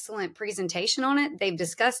excellent presentation on it. They've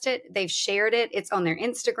discussed it. They've shared it. It's on their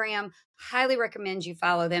Instagram. Highly recommend you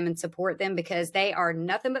follow them and support them because they are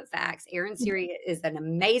nothing but facts. Aaron Siri is an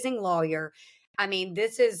amazing lawyer.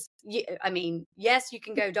 Yes, you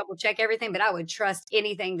can go double check everything, but I would trust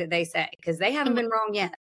anything that they say because they haven't been wrong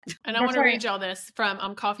yet. And I want to read y'all this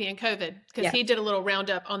from Coffee and COVID because he did a little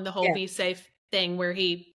roundup on the whole V-safe thing where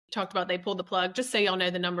he talked about they pulled the plug. Just so y'all know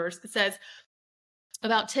the numbers. It says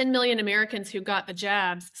about 10 million Americans who got the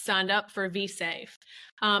jabs signed up for V-safe.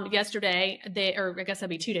 Yesterday, or I guess that'd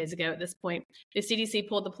be 2 days ago at this point, the CDC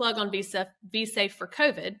pulled the plug on V-safe for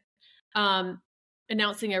COVID,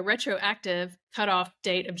 announcing a retroactive cutoff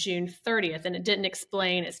date of June 30th, and it didn't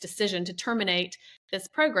explain its decision to terminate this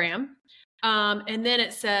program. And then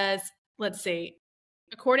it says, let's see,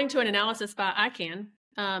 according to an analysis by ICANN,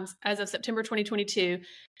 as of September 2022,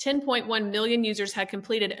 10.1 million users had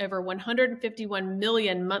completed over 151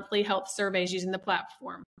 million monthly health surveys using the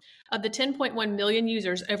platform. Of the 10.1 million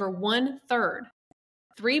users, over 1/3,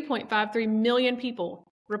 3.53 million people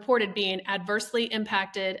reported being adversely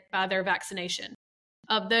impacted by their vaccination.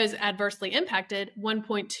 Of those adversely impacted,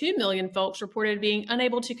 1.2 million folks reported being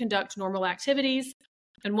unable to conduct normal activities,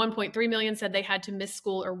 and 1.3 million said they had to miss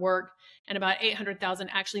school or work, and about 800,000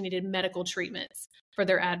 actually needed medical treatments for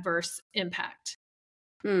their adverse impact.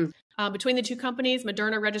 Between the two companies,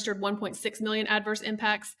 Moderna registered 1.6 million adverse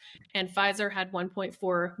impacts, and Pfizer had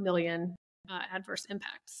 1.4 million adverse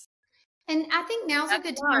impacts. And I think now's a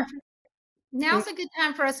good time. Now's a good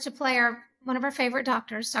time for us to play one of our favorite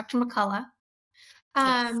doctors, Dr. McCullough,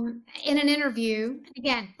 in an interview.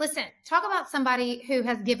 Again, listen, talk about somebody who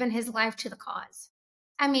has given his life to the cause.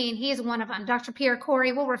 I mean, he is one of them. Dr. Pierre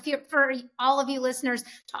Corey will refer all of you listeners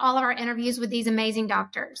to all of our interviews with these amazing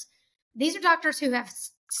doctors. These are doctors who have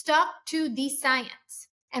stuck to the science.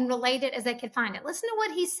 and relate it as they could find it. Listen to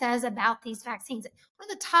what he says about these vaccines. One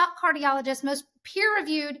of the top cardiologists, most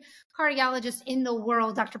peer-reviewed cardiologists in the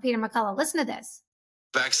world, Dr. Peter McCullough. Listen to this.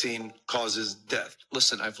 Vaccine causes death.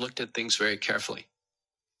 Listen, I've looked at things very carefully.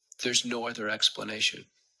 There's no other explanation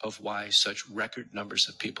of why such record numbers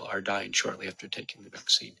of people are dying shortly after taking the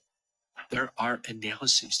vaccine. There are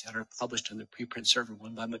analyses that are published on the preprint server,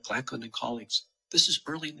 one by McLachlan and colleagues. This is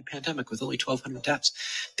early in the pandemic with only 1,200 deaths.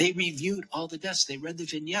 They reviewed all the deaths. They read the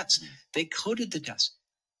vignettes. They coded the deaths.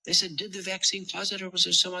 They said, did the vaccine cause it or was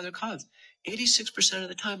there some other cause? 86% of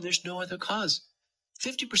the time, there's no other cause.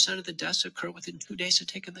 50% of the deaths occur within 2 days of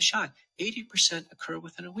taking the shot. 80% occur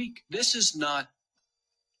within a week. This is not,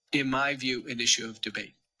 in my view, an issue of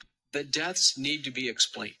debate. The deaths need to be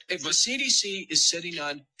explained. If the CDC is sitting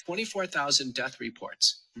on 24,000 death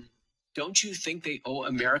reports, don't you think they owe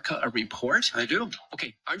America a report? I do.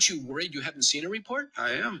 Okay, aren't you worried you haven't seen a report?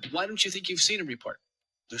 I am. Why don't you think you've seen a report?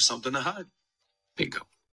 There's something to hide. Bingo.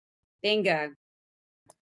 Bingo.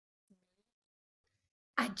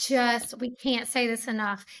 We can't say this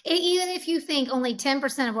enough. Even if you think only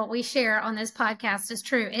 10% of what we share on this podcast is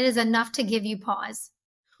true, it is enough to give you pause.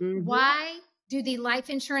 Mhm. Why do the life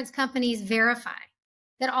insurance companies verify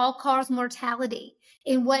that all-cause mortality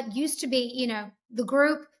in what used to be, the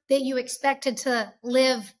group that you expected to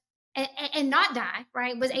live and not die,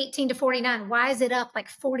 right, was 18 to 49. Why is it up like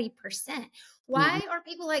 40%? Why are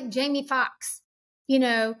people like Jamie Foxx,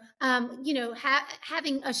 having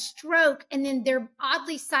a stroke and then they're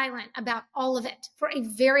oddly silent about all of it for a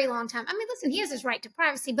very long time? I mean, listen, he has his right to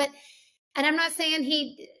privacy, and I'm not saying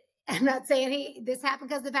this happened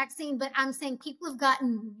because of the vaccine, but I'm saying people have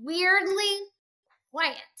gotten weirdly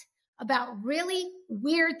quiet about really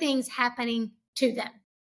weird things happening to them.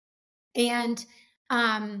 And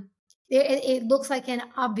it looks like an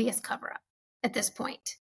obvious cover-up at this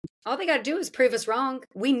point. All they got to do is prove us wrong.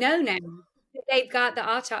 We know now that they've got the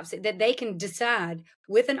autopsy, that they can decide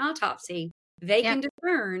with an autopsy, they can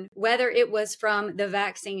discern whether it was from the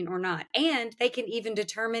vaccine or not. And they can even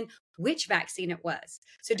determine which vaccine it was.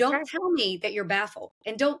 So don't tell me that you're baffled.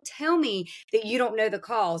 And don't tell me that you don't know the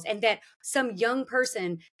cause and that some young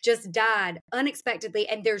person just died unexpectedly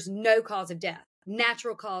and there's no cause of death.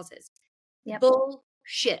 Natural causes. Yep.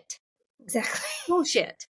 Bullshit. Exactly.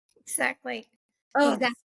 Bullshit. Exactly. Oh,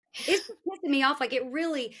 Exactly. It's pissing me off. Like, it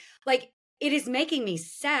really, it is making me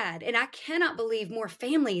sad. And I cannot believe more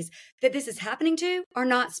families that this is happening to are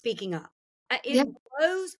not speaking up. It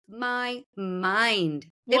blows my mind.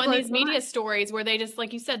 Well, in these media stories where they just,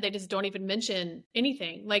 like you said, they just don't even mention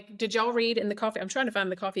anything. Like, did y'all read in the coffee? I'm trying to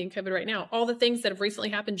find the coffee and COVID right now. All the things that have recently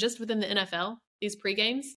happened just within the NFL, these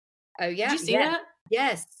pre-games. Oh, yeah. Did you see that?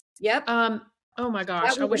 Yes. Yep. Oh my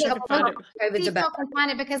gosh. I wish I could find it. Please don't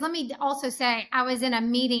find it, because let me also say, I was in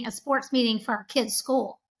a sports meeting for our kids'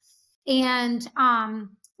 school, and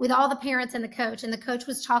with all the parents and the coach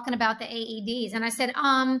was talking about the AEDs. And I said,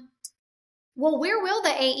 well, where will the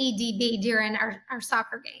AED be during our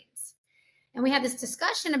soccer games? And we had this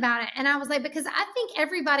discussion about it. And I was like, because I think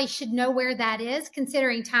everybody should know where that is,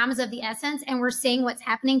 considering time is of the essence. And we're seeing what's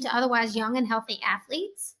happening to otherwise young and healthy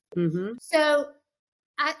athletes. Mm-hmm. So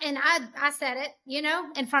I said it,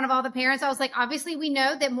 in front of all the parents. I was like, obviously we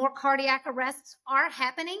know that more cardiac arrests are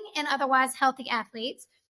happening in otherwise healthy athletes.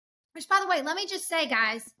 Which, by the way, let me just say,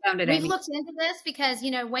 guys, we've looked into this because,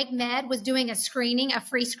 Wake Med was doing a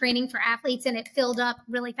free screening for athletes, and it filled up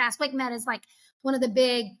really fast. Wake Med is like one of the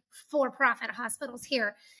big for-profit hospitals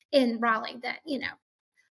here in Raleigh that,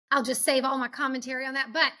 I'll just save all my commentary on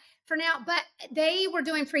that. But for now, they were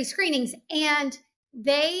doing free screenings, and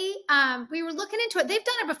we were looking into it. They've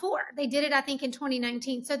done it before. They did it, I think, in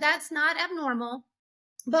 2019. So that's not abnormal.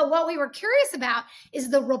 But what we were curious about is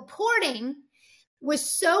the reporting was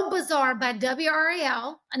so bizarre by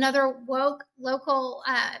WRAL, another woke local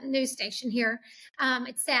news station here.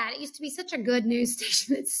 It's sad. It used to be such a good news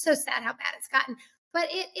station. It's so sad how bad it's gotten. But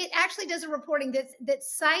it actually does a reporting that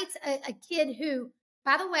cites a kid who,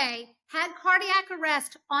 by the way, had cardiac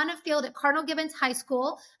arrest on a field at Cardinal Gibbons High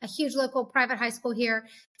School, a huge local private high school here,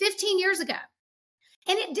 15 years ago.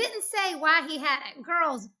 And it didn't say why he had it.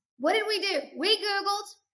 Girls, what did we do? We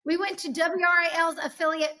Googled. We went to WRAL's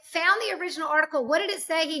affiliate, found the original article. What did it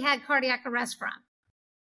say he had cardiac arrest from?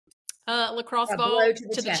 Lacrosse ball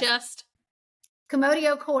to the chest.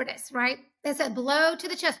 Commodio cordis, right? They said blow to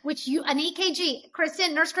the chest, which an EKG,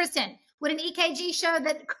 Nurse Kristen, would an EKG show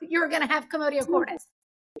that you were going to have commodio cordis?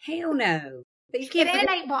 Hell no. But you can't. It ain't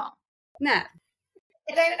an 8-ball. No.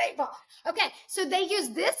 It ain't an 8-ball. Okay, so they use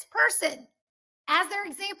this person as their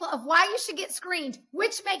example of why you should get screened,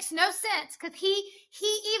 which makes no sense, because he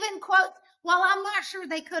even quotes, well, I'm not sure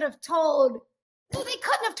they could have told So they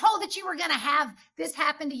couldn't have told that you were going to have this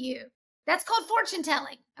happen to you. That's called fortune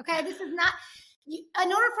telling. Okay. This is not, in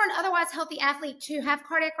order for an otherwise healthy athlete to have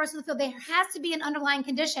cardiac arrest in the field, there has to be an underlying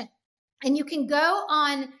condition. And you can go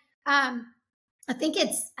on, I think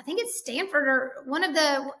it's Stanford or one of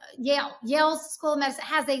the Yale's School of Medicine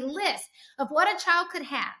has a list of what a child could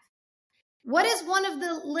have. What is one of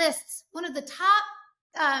the top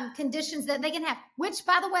conditions that they can have, which,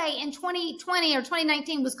 by the way, in 2020 or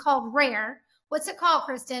 2019 was called rare. What's it called,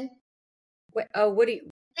 Kristen? What do you?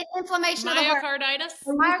 Inflammation of the heart.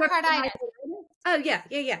 Myocarditis. Oh,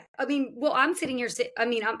 yeah. I mean, well, I'm sitting here.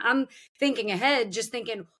 I'm thinking ahead, just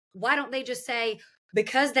thinking, why don't they just say,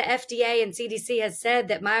 because the FDA and CDC has said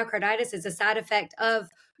that myocarditis is a side effect of,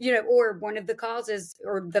 or one of the causes,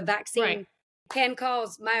 or the vaccine can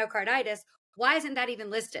cause myocarditis. Why isn't that even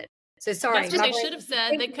listed? So sorry. That's what they should have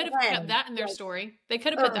said. They could have kept that in their story. They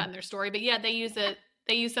could have put that in their story, but yeah, they use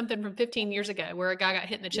something from 15 years ago where a guy got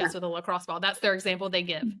hit in the chest with a lacrosse ball. That's their example they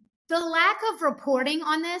give. The lack of reporting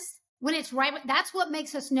on this, when it's right, that's what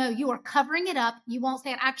makes us know you are covering it up. You won't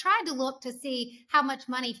say it. I tried to look to see how much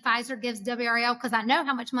money Pfizer gives WRL because I know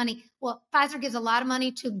how much money. Well, Pfizer gives a lot of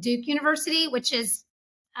money to Duke University, which is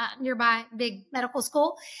nearby big medical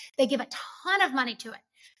school. They give a ton of money to it.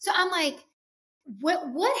 So I'm like, what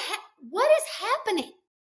is happening?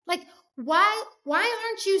 Like, why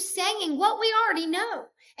aren't you saying what we already know?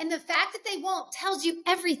 And the fact that they won't tells you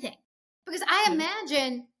everything. Because I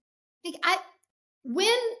imagine,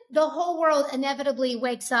 when the whole world inevitably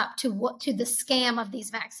wakes up to the scam of these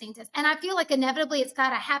vaccines, and I feel like inevitably it's got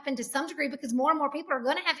to happen to some degree because more and more people are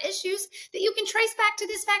going to have issues that you can trace back to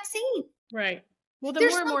this vaccine. Right. Well, the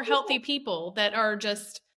more and more healthy people that are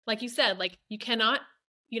just, like you said, like you cannot,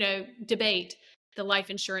 debate the life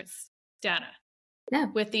insurance data. No.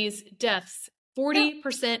 With these deaths,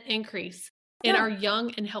 40% increase in our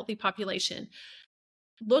young and healthy population.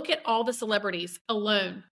 Look at all the celebrities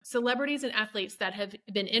alone, celebrities and athletes that have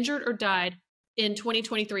been injured or died in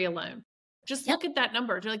 2023 alone. Just look at that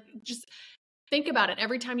number. Just think about it.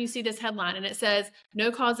 Every time you see this headline and it says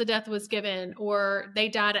no cause of death was given, or they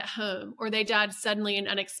died at home, or they died suddenly and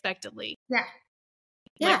unexpectedly. Yeah.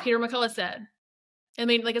 Like Peter McCullough said. I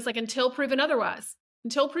mean, it's like until proven otherwise,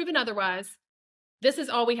 this is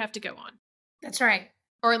all we have to go on. That's right.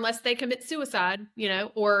 Or unless they commit suicide,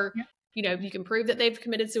 or, you can prove that they've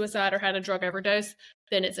committed suicide or had a drug overdose,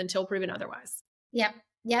 then it's until proven otherwise. Yep.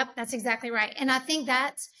 That's exactly right. And I think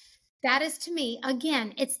that is, to me,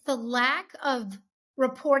 again, it's the lack of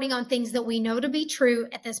reporting on things that we know to be true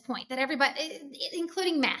at this point, that everybody,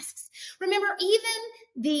 including masks. Remember,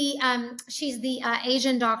 even she's the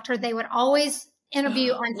Asian doctor they would always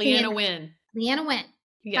interview on Leanna CNN. Wynn.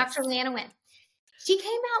 Yes. Dr. Leanna Wynn. She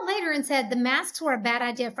came out later and said the masks were a bad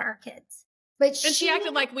idea for our kids. But she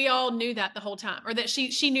acted like we all knew that the whole time, or that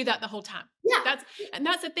she knew that the whole time. Yeah.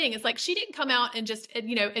 That's the thing. It's like, she didn't come out and just,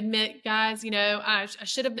 admit, guys,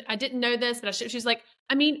 I didn't know this, but she's like,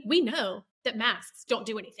 I mean, we know that masks don't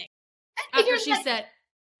do anything. After she said,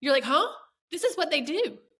 you're like, huh? This is what they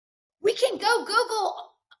do. We can go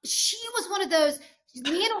Google. She was one of those.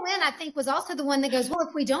 Leanna Wynn, I think, was also the one that goes, well,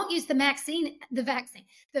 if we don't use the vaccine is the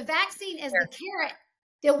carrot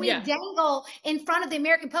that we dangle in front of the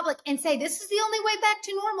American public and say, this is the only way back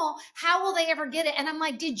to normal. How will they ever get it? And I'm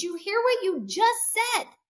like, did you hear what you just said?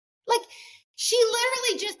 Like, she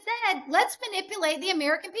literally just said, let's manipulate the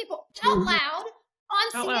American people out loud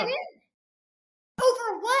on CNN.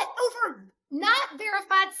 Over what? Over not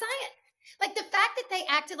verified science. Like, the fact that they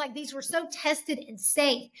acted like these were so tested and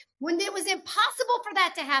safe when it was impossible for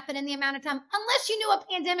that to happen in the amount of time, unless you knew a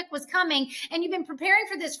pandemic was coming and you've been preparing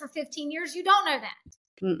for this for 15 years, you don't know that.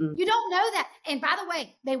 Mm-mm. You don't know that. And by the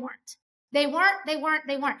way, they weren't.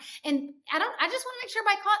 And I just want to make sure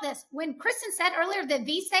everybody caught this. When Kristen said earlier that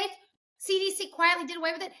V-Safe, CDC quietly did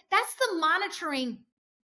away with it, that's the monitoring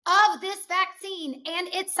of this vaccine and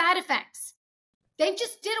its side effects. They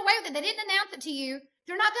just did away with it. They didn't announce it to you.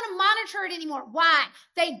 They're not going to monitor it anymore. Why?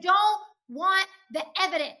 They don't want the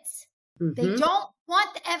evidence. Mm-hmm. They don't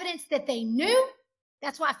want the evidence that they knew.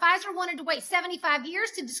 That's why Pfizer wanted to wait 75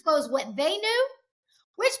 years to disclose what they knew,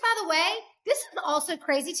 which, by the way, this is also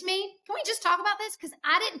crazy to me. Can we just talk about this? Because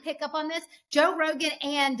I didn't pick up on this. Joe Rogan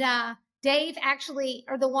and Dave actually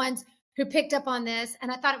are the ones who picked up on this.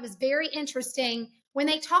 And I thought it was very interesting when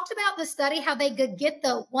they talked about the study, how they could get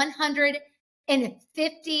the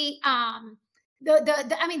 150, the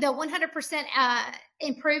 100%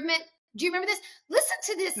 improvement. Do you remember this? Listen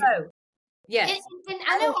to this. Oh, yes. And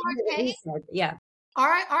I know RFK. Yeah.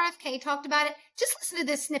 RFK talked about it. Just listen to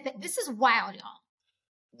this snippet. This is wild, y'all.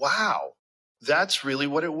 Wow. That's really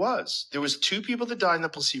what it was. There was 2 people that died in the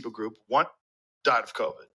placebo group. One died of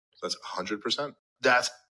COVID. That's 100%. That's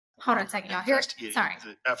Hold on a second, y'all. Here, investigating sorry.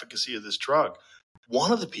 the efficacy of this drug.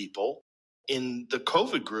 One of the people in the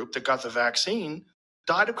COVID group that got the vaccine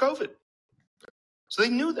died of COVID. So they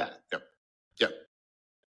knew that. Yep.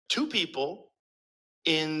 2 people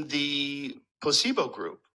in the placebo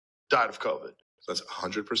group died of COVID. So that's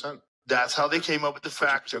 100%. That's how they came up with the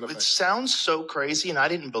fact. 100% It effective. sounds so crazy, and I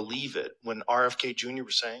didn't believe it when RFK Jr.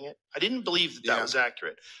 was saying it. I didn't believe that Yeah. was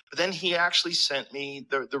accurate. But then he actually sent me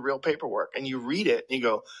the real paperwork, and you read it, and you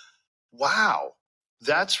go, wow,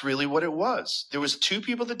 that's really what it was. There was 2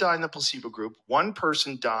 people that died in the placebo group. 1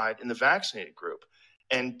 person died in the vaccinated group.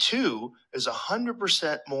 And 2 is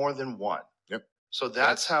 100% more than 1. Yep. So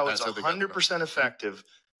that's how it's how they got 100% effective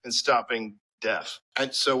in stopping death.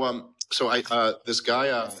 And so this guy,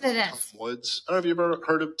 Tom Woods, I don't know if you've ever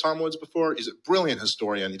heard of Tom Woods before. He's a brilliant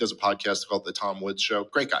historian. He does a podcast called The Tom Woods Show.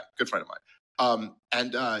 Great guy, good friend of mine.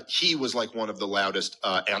 And he was like one of the loudest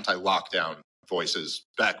anti-lockdown voices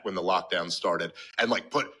back when the lockdown started, and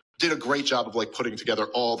like did a great job of like putting together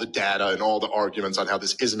all the data and all the arguments on how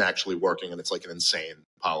this isn't actually working and it's like an insane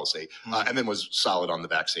policy, and then was solid on the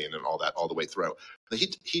vaccine and all that all the way through.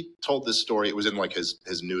 He told this story. It was in like his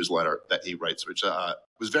newsletter that he writes, which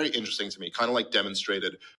was very interesting to me. Kind of like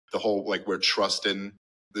demonstrated the whole like where trust in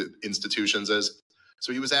the institutions is.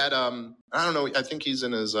 So he was at I don't know. I think he's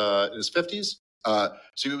in his 50s.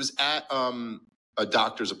 So he was at a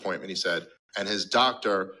doctor's appointment. He said. And his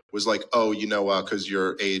doctor was like, oh, because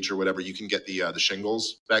your age or whatever, you can get the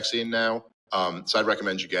shingles vaccine now. So I'd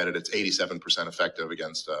recommend you get it. It's 87% effective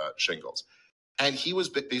against shingles. And he was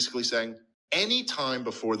basically saying, any time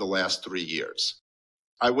before the last 3 years,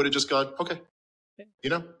 I would have just gone, okay.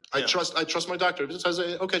 I trust my doctor. If it says,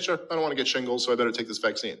 okay, sure, I don't want to get shingles, so I better take this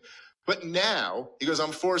vaccine. But now, he goes,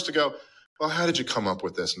 I'm forced to go, well, how did you come up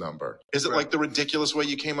with this number? Is it like the ridiculous way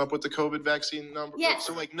you came up with the COVID vaccine number? Yes.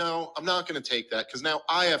 So like, no, I'm not going to take that because now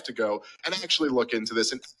I have to go and actually look into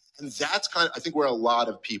this. And that's kind of, I think, where a lot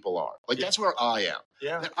of people are. Like, that's where I am.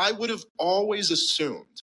 Yeah. That I would have always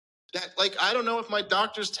assumed that, like, I don't know if my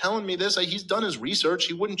doctor's telling me this. He's done his research.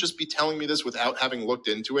 He wouldn't just be telling me this without having looked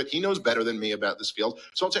into it. He knows better than me about this field.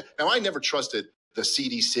 So I'll tell you, now I never trusted the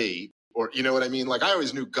CDC or, you know what I mean? Like, I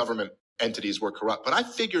always knew government entities were corrupt, but I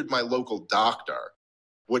figured my local doctor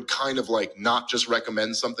would kind of like not just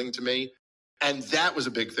recommend something to me. And that was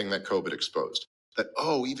a big thing that COVID exposed, that,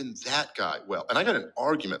 oh, even that guy. Well, and I got in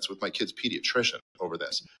arguments with my kid's pediatrician over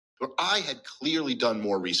this, where I had clearly done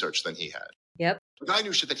more research than he had. Yep. The guy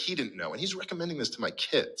knew shit that he didn't know. And he's recommending this to my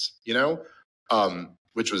kids,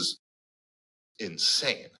 which was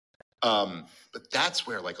insane. But that's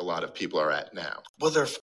where like a lot of people are at now. Well,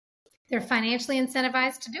 They're financially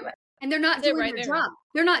incentivized to do it. And they're not doing right their there. job.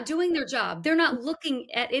 They're not doing their job. They're not looking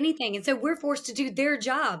at anything. And so we're forced to do their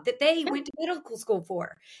job that they went to medical school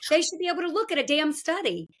for. They should be able to look at a damn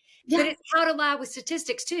study. Yeah. But it's how to lie with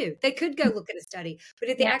statistics too. They could go look at a study, but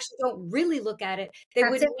if they actually don't really look at it, they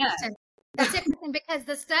wouldn't know. That's interesting because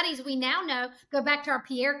the studies we now know, go back to our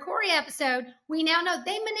Pierre Corey episode, we now know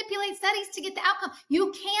they manipulate studies to get the outcome.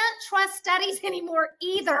 You can't trust studies anymore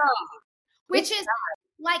either, which is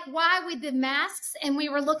like why with the masks, and we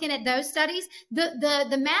were looking at those studies,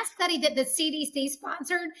 the mask study that the CDC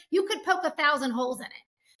sponsored, you could poke 1,000 holes in it.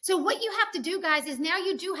 So what you have to do, guys, is now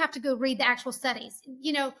you do have to go read the actual studies.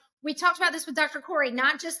 We talked about this with Dr. Corey,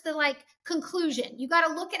 not just the conclusion. You got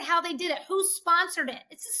to look at how they did it, who sponsored it.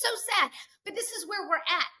 It's just so sad, but this is where we're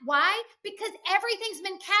at. Why? Because everything's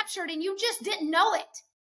been captured and you just didn't know it.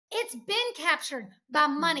 It's been captured by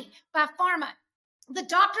money, by pharma. The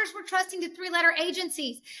doctors were trusting the 3-letter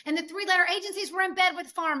agencies, and the 3-letter agencies were in bed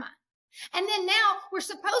with pharma. And then now we're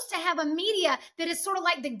supposed to have a media that is sort of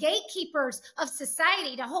like the gatekeepers of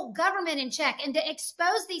society to hold government in check and to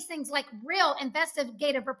expose these things like real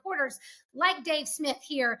investigative reporters like Dave Smith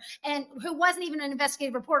here, and who wasn't even an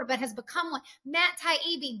investigative reporter but has become one, Matt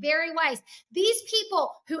Taibbi, Barry Weiss. These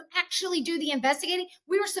people who actually do the investigating,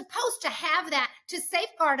 we were supposed to have that to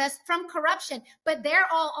safeguard us from corruption, but they're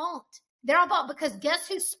all owned. They're all bought because guess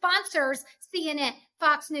who sponsors CNN,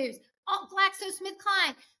 Fox News,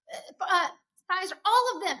 GlaxoSmithKline, Pfizer,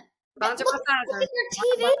 all of them. Sponsored Look by Pfizer. at their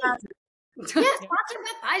TV. Yeah, sponsored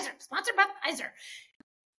by Pfizer. Sponsored by Pfizer.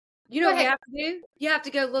 You know what you have to do? You have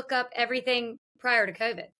to go look up everything prior to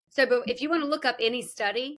COVID. So, but if you want to look up any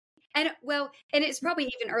study, and it's probably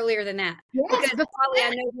even earlier than that. Yes, because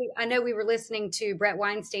Holly, I know we were listening to Brett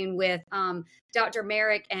Weinstein with Dr.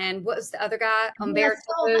 Merrick and what was the other guy?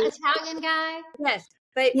 The Italian guy. Yes,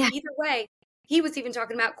 but either way, he was even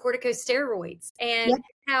talking about corticosteroids and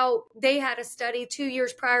how they had a study 2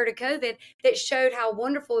 years prior to COVID that showed how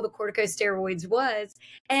wonderful the corticosteroids was.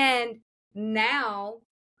 And Now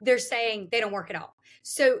they're saying they don't work at all.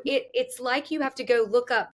 So it's like you have to go look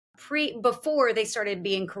up before they started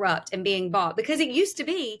being corrupt and being bought, because it used to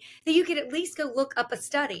be that you could at least go look up a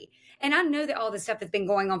study. And I know that all this stuff has been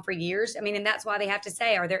going on for years. I mean, and that's why they have to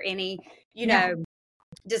say, are there any,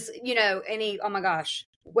 any, oh my gosh,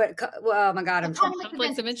 oh my God, I'm trying.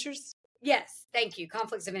 Conflicts of interest? Yes. Thank you.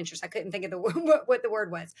 Conflicts of interest. I couldn't think of what the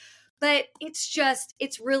word was, but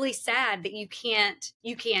it's really sad that you can't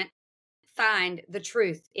find the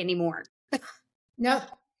truth anymore. No,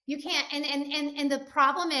 you can't. And the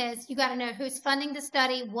problem is, you got to know who's funding the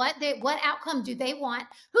study, what outcome do they want,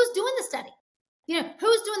 who's doing the study,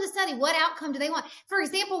 who's doing the study, what outcome do they want? For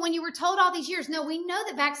example, when you were told all these years, no, we know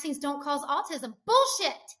that vaccines don't cause autism.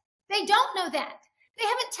 Bullshit. They don't know that. They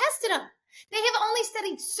haven't tested them. They have only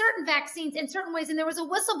studied certain vaccines in certain ways. And there was a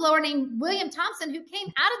whistleblower named William Thompson who came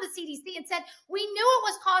out of the CDC and said, we knew it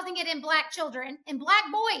was causing it in Black children and Black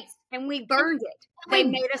boys. And we burned it. They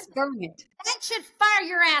made us burn it. That should fire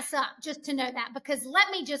your ass up just to know that, because let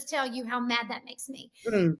me just tell you how mad that makes me.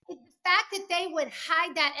 The fact that they would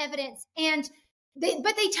hide that evidence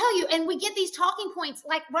but they tell you, and we get these talking points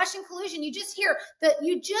like Russian collusion. You just hear the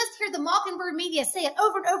Mockingbird media say it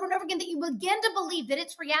over and over and over again, that you begin to believe that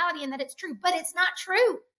it's reality and that it's true, but it's not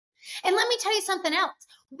true. And let me tell you something else.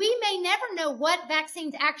 We may never know what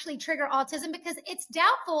vaccines actually trigger autism, because it's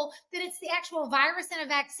doubtful that it's the actual virus in a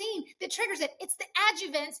vaccine that triggers it. It's the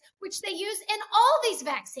adjuvants, which they use in all these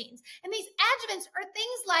vaccines. And these adjuvants are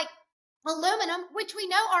things like aluminum, which we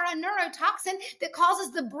know are a neurotoxin that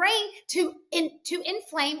causes the brain to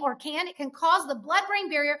inflame, or it can cause the blood-brain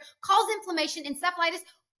barrier, cause inflammation, encephalitis,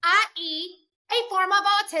 i.e. a form of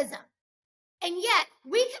autism. And yet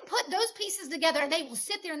we can put those pieces together, and they will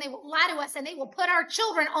sit there and they will lie to us, and they will put our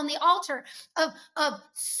children on the altar of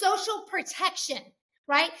social protection,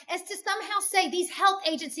 right? As to somehow say these health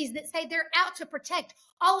agencies that say they're out to protect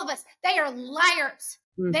all of us, they are liars.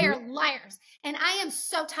 Mm-hmm. They are liars. And I am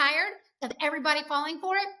so tired of everybody falling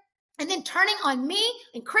for it and then turning on me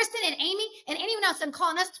and Kristen and Amy and anyone else and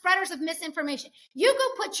calling us spreaders of misinformation. You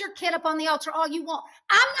go put your kid up on the altar all you want.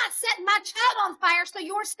 I'm not setting my child on fire so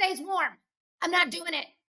yours stays warm. I'm not doing it.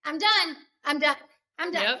 I'm done.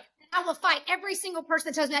 Yep. I will fight every single person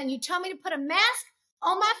that tells me that. And you tell me to put a mask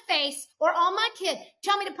on my face or on my kid,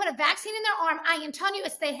 tell me to put a vaccine in their arm, I am telling you,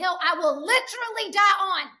 it's the hill I will literally die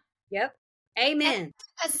on. Yep. Amen.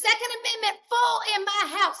 A Second Amendment full in my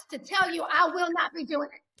house to tell you I will not be doing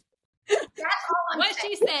it. That's all I'm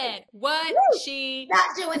saying. She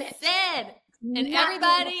not doing it. said. And not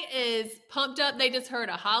everybody is pumped up. They just heard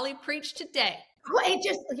a Holly preach today. It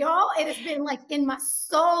just, y'all, it has been like in my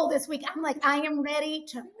soul this week. I'm like, I am ready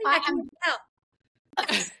to fight.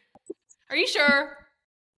 Are you sure?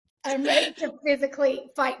 I'm ready to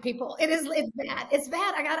physically fight people. It's bad. It's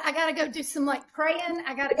bad. I gotta go do some like praying.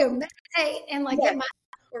 I gotta go meditate and like get my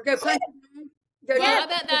or go punch.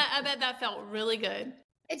 I bet that felt really good.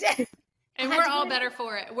 And we're all better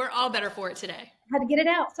for it. We're all better for it today. I had to get it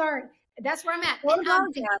out. Sorry. That's where I'm at. Well,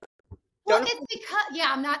 it's because,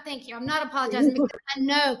 I'm not, thank you. I'm not apologizing because I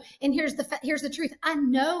know, and here's the truth. I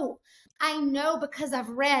know because I've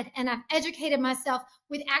read and I've educated myself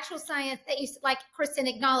with actual science that like Kristen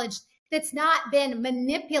acknowledged, that's not been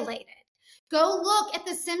manipulated. Go look at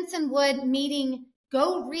the Simpsonwood meeting.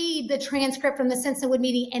 Go read the transcript from the Simpsonwood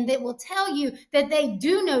meeting, and it will tell you that they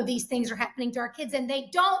do know these things are happening to our kids and they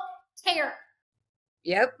don't care.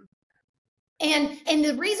 Yep. And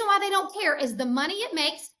the reason why they don't care is the money it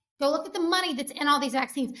makes. Go look at the money that's in all these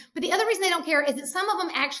vaccines. But the other reason they don't care is that some of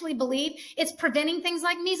them actually believe it's preventing things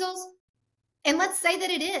like measles. And let's say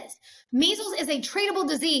that it is. Measles is a treatable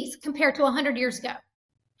disease compared to 100 years ago.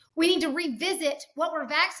 We need to revisit what we're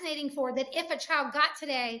vaccinating for, that if a child got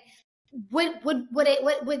today, would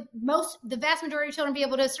the vast majority of children be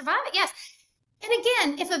able to survive it? Yes. And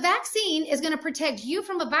again, if a vaccine is going to protect you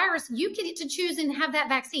from a virus, you get to choose and have that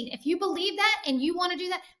vaccine. If you believe that and you want to do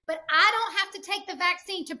that, but I don't have to take the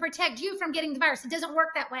vaccine to protect you from getting the virus. It doesn't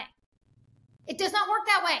work that way. It does not work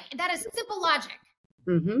that way. That is simple logic.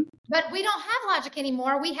 Mm-hmm. But we don't have logic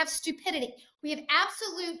anymore. We have stupidity. We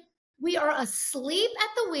are asleep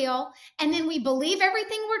at the wheel, and then we believe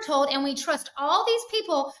everything we're told, and we trust all these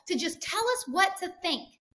people to just tell us what to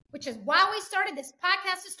think, which is why we started this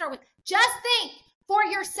podcast to start with. Just think for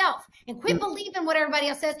yourself and quit believing what everybody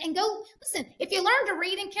else says, and go listen. If you learn to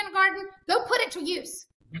read in kindergarten, go put it to use.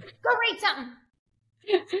 Go read something.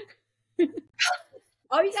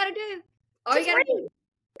 All you got to do.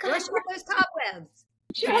 Brush off those cobwebs.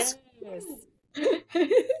 Yes.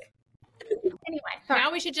 Anyway, sorry.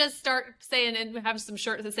 Now we should just start saying and have some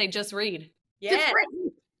shirts that say "Just read." Yes.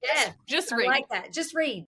 Just read. I like that. Just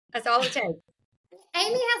read. That's all it takes.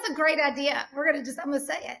 Amy has a great idea. I'm going to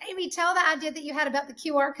say it. Amy, tell the idea that you had about the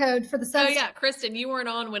QR code for the Substack. Oh yeah, Kristen, you weren't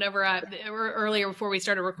on whenever earlier before we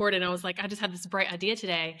started recording. I was like, I just had this bright idea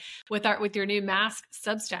today with your new mask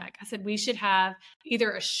Substack. I said we should have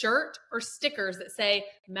either a shirt or stickers that say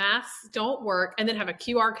masks don't work, and then have a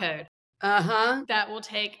QR code. That will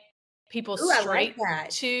take people straight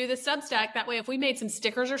to the Substack. That way, if we made some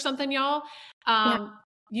stickers or something, y'all,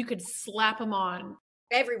 you could slap them on.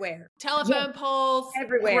 Everywhere. Telephone poles,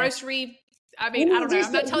 everywhere. Grocery. I mean, I don't know.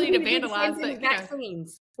 I'm not telling you to vandalize, but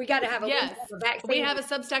vaccines. We got to have a vaccine. We have a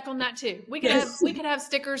Substack on that too. We could have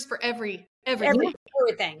stickers for everything.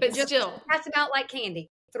 But just still pass them out like candy.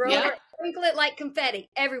 Sprinkle it like confetti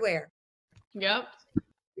everywhere. Yep.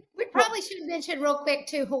 We probably should mention real quick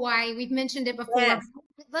too Hawaii. We've mentioned it before. Yes.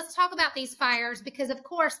 Let's talk about these fires because, of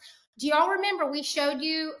course, do y'all remember we showed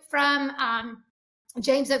you from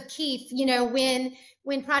James O'Keefe,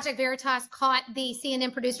 when Project Veritas caught the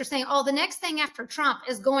CNN producer saying, the next thing after Trump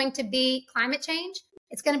is going to be climate change.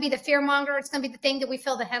 It's going to be the fear monger. It's going to be the thing that we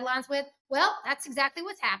fill the headlines with. Well, that's exactly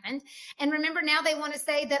what's happened. And remember, now they want to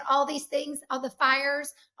say that all these things, all the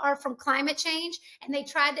fires are from climate change. And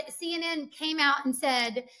CNN came out and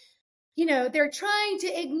said, they're trying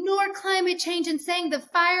to ignore climate change and saying the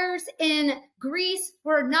fires in Greece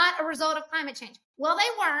were not a result of climate change. Well, they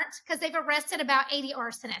weren't, because they've arrested about 80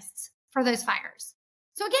 arsonists for those fires.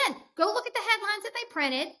 So again, go look at the headlines that they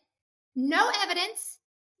printed. No evidence.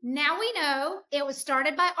 Now we know it was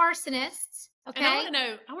started by arsonists. Okay. And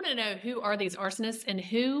I want to know who are these arsonists and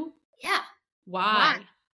who? Yeah. Why?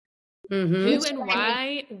 Mm-hmm. Who and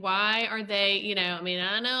why are they,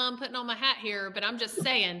 I know I'm putting on my hat here, but I'm just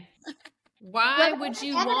saying, why would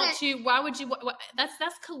you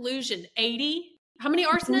that's collusion. 80? How many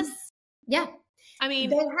arsonists? Yeah. I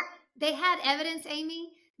mean, they had evidence, Amy,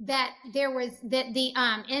 that the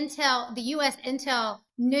U.S. intel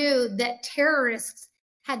knew that terrorists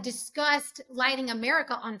had discussed lighting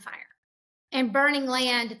America on fire and burning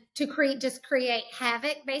land to create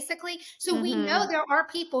havoc, basically. So we know there are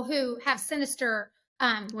people who have sinister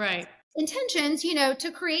intentions,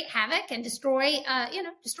 to create havoc and destroy a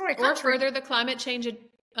country. Or further the climate change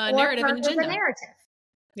narrative and agenda. The narrative.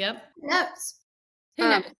 Yep. Who knows? Who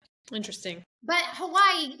knows? Interesting. But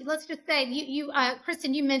Hawaii, let's just say,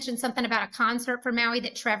 Kristen, you mentioned something about a concert for Maui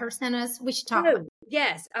that Trevor sent us. We should talk about it.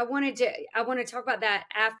 Yes, I want to talk about that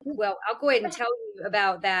after. Well, I'll go ahead and tell you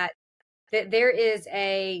about that. That there is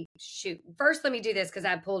First, let me do this because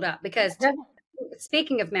I pulled up. Because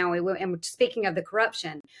speaking of Maui and speaking of the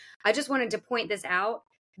corruption, I just wanted to point this out.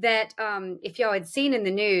 That if y'all had seen in the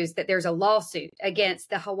news that there's a lawsuit against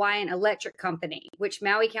the Hawaiian Electric Company, which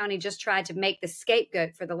Maui County just tried to make the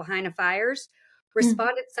scapegoat for the Lahaina fires,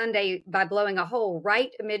 responded Sunday by blowing a hole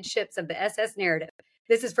right amidships of the SS narrative.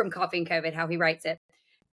 This is from Coffee and COVID, how he writes it.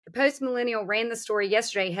 The Post Millennial ran the story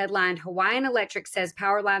yesterday, headlined, Hawaiian Electric says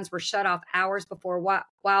power lines were shut off hours before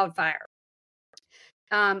wildfire.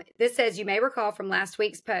 This says, you may recall from last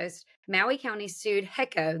week's post, Maui County sued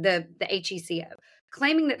HECO, the HECO,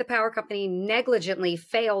 claiming that the power company negligently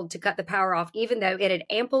failed to cut the power off, even though it had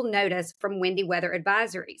ample notice from windy weather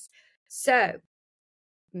advisories. So,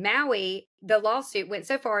 Maui, the lawsuit went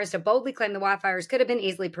so far as to boldly claim the wildfires could have been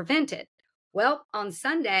easily prevented. Well, on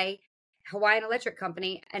Sunday, Hawaiian Electric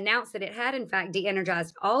Company announced that it had, in fact,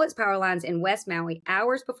 de-energized all its power lines in West Maui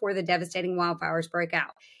hours before the devastating wildfires broke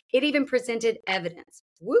out. It even presented evidence.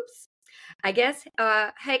 Whoops. I guess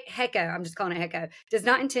HECO, I'm just calling it HECO, does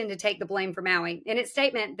not intend to take the blame for Maui. In its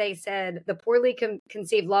statement, they said the poorly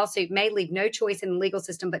conceived lawsuit may leave no choice in the legal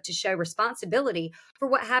system but to show responsibility for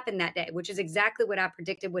what happened that day, which is exactly what I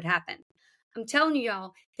predicted would happen. I'm telling you,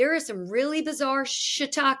 y'all, there is some really bizarre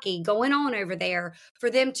shiitake going on over there for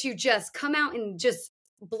them to just come out and just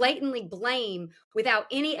blatantly blame without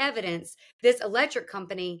any evidence this electric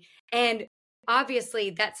company. And obviously,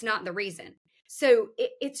 that's not the reason. So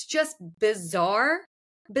it's just bizarre,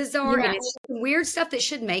 yes. And it's weird stuff that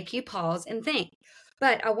should make you pause and think.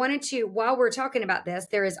 But I wanted to, while we're talking about this,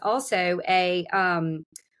 there is also a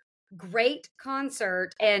great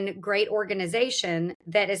concert and great organization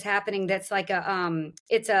that is happening. That's like a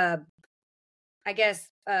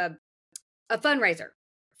fundraiser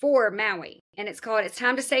for Maui. And it's called It's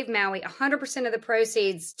Time to Save Maui. 100% of the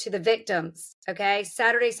proceeds to the victims. Okay.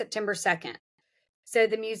 Saturday, September 2nd. So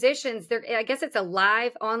the musicians, I guess it's a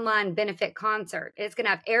live online benefit concert. It's going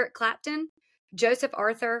to have Eric Clapton, Joseph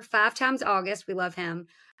Arthur, 5 Times August. We love him.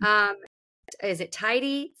 Is it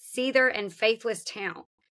Tidy, Seether, and Faithless Town?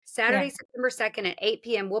 Saturday, September 2nd at 8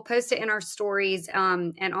 p.m. We'll post it in our stories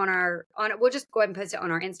and we'll just go ahead and post it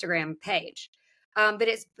on our Instagram page. But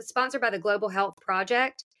it's sponsored by the Global Health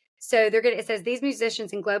Project. So it says these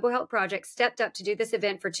musicians and Global Health Project stepped up to do this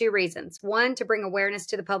event for two reasons. One, to bring awareness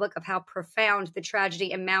to the public of how profound the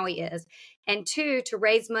tragedy in Maui is. And two, to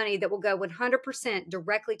raise money that will go 100%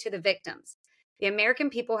 directly to the victims. The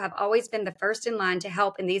American people have always been the first in line to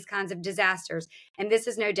help in these kinds of disasters, and this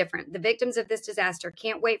is no different. The victims of this disaster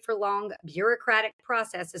can't wait for long bureaucratic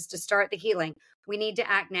processes to start the healing. We need to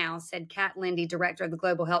act now, said Kat Lindy, director of the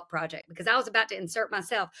Global Health Project, because I was about to insert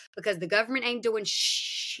myself because the government ain't doing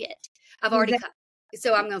shit. I've already cut.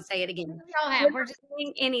 So I'm going to say it again. We're just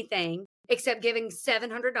doing anything except giving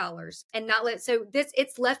 $700 and not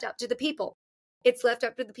it's left up to the people. It's left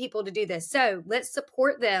up to the people to do this. So let's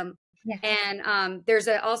support them. Yeah. And there's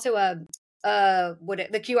also the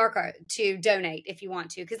QR code to donate if you want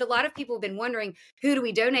to, because a lot of people have been wondering, who do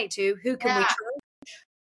we donate to? Who can we trust?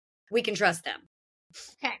 We can trust them.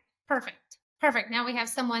 Okay, perfect. Now we have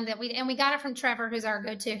someone that we got it from Trevor, who's our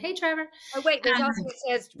go-to. Hey, Trevor. Oh wait, there's also, it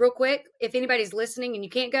says real quick, if anybody's listening and you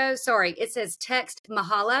can't go, sorry, it says text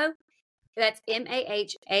Mahalo. That's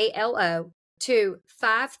MAHALO to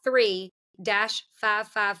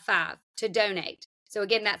 53-555 to donate. So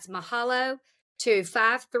again, that's Mahalo to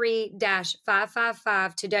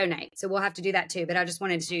 53-555 to donate. So we'll have to do that too, but I just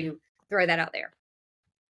wanted to throw that out there.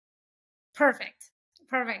 Perfect.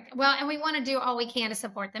 Well, and we want to do all we can to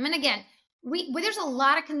support them. And again, there's a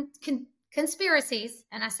lot of conspiracies,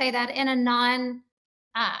 and I say that in a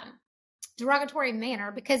non-derogatory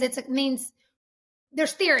manner because it means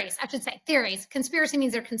there's theories. I should say theories. Conspiracy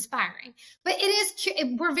means they're conspiring. But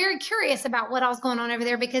we're very curious about what all's going on over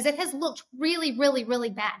there because it has looked really, really, really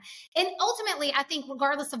bad. And ultimately, I think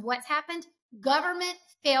regardless of what's happened, government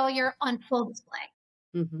failure on full display.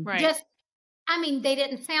 Mm-hmm. Right. They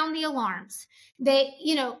didn't sound the alarms. Yes,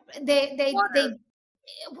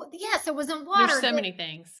 it wasn't water. There's so many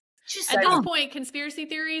things. At this point, conspiracy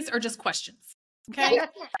theories are just questions. Okay. Yeah.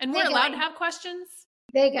 And we're allowed to have questions.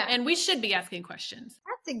 There you go. And we should be asking questions.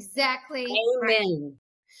 That's exactly Amen. Right.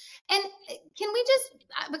 And can we just,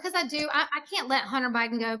 because I can't let Hunter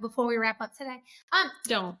Biden go before we wrap up today.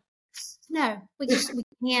 Don't. No, we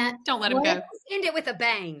can't. Don't let him go. Let's end it with a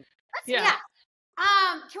bang. Yeah.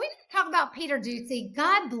 Can we talk about Peter Doocy?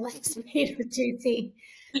 God bless Peter Doocy.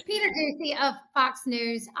 Peter Doocy of Fox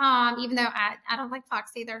News, even though I don't like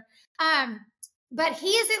Fox either. But he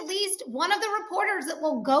is at least one of the reporters that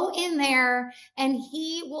will go in there and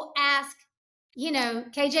he will ask,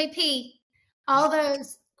 KJP, all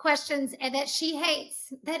those questions and that she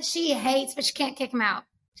hates, but she can't kick him out.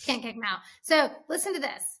 So listen to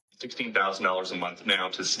this. $16,000 a month now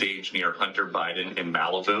to stage near Hunter Biden in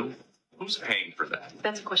Malibu. Who's paying for that?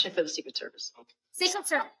 That's a question for the Secret Service. Secret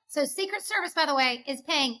Service. So Secret Service, by the way, is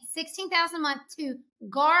paying $16,000 a month to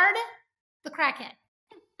guard the crackhead.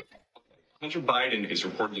 Hunter Biden is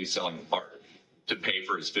reportedly selling art to pay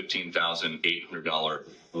for his $15,800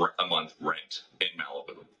 a month rent in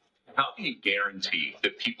Malibu. How can you guarantee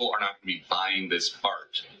that people are not going to be buying this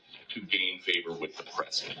art to gain favor with the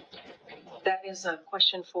president? That is a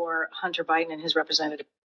question for Hunter Biden and his representative.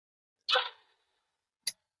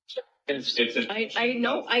 I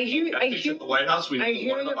know. I hear. The White House. I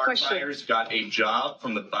hear one of your our question. buyers got a job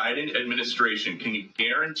from the Biden administration. Can you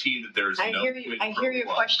guarantee that there's I hear your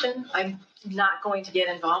question. I'm not going to get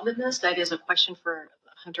involved in this. That is a question for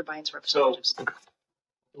Hunter Biden's representatives. So,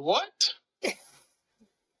 what?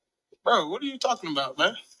 Bro, what are you talking about,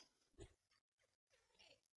 man?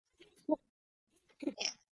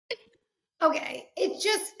 Okay, it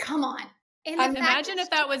just come on. And imagine if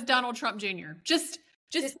that was Donald Trump Jr. Just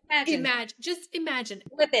imagine.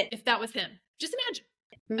 Flip it. If that was him. Just imagine.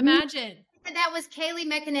 Mm-hmm. Imagine. And that was Kayleigh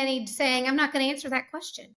McEnany saying, I'm not going to answer that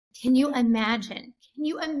question. Can you imagine?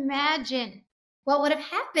 What would have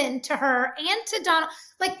happened to her and to Donald?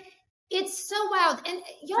 Like, it's so wild. And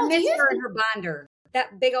y'all, her binder.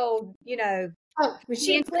 That big old, Oh, was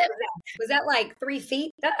that like 3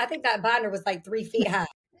 feet? I think that binder was like 3 feet high.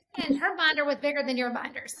 And her binder was bigger than your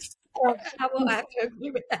binders. I will have to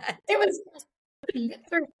agree with that. It was. Let me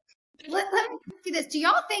ask you this. Do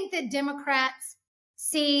y'all think that Democrats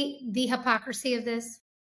see the hypocrisy of this?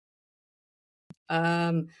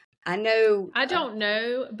 I know. I don't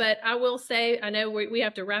know, but I will say, I know we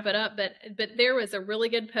have to wrap it up, but there was a really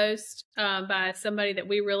good post by somebody that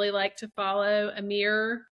we really like to follow,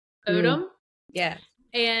 Amir Odom. Yeah.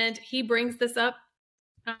 And he brings this up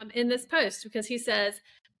in this post because he says,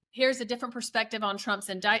 here's a different perspective on Trump's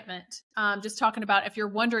indictment. Just talking about if you're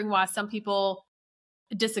wondering why some people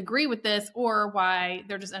disagree with this or why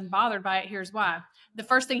they're just unbothered by it, here's why. The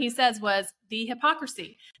first thing he says was the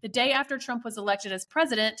hypocrisy. The day after Trump was elected as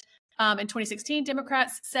president in 2016,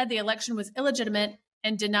 Democrats said the election was illegitimate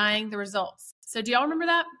and denying the results. So do y'all remember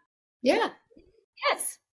that? Yeah.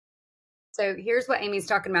 Yes. So here's what Amy's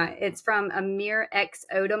talking about. It's from Amir X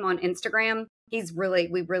Odom on Instagram. We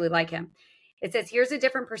really like him. It says, here's a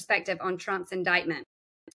different perspective on Trump's indictment.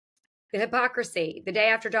 The hypocrisy. The day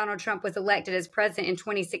after Donald Trump was elected as president in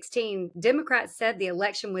 2016, Democrats said the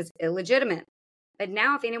election was illegitimate. But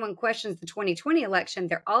now if anyone questions the 2020 election,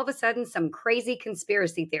 they're all of a sudden some crazy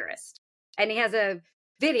conspiracy theorist. And he has a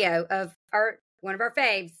video of one of our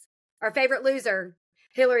faves, our favorite loser,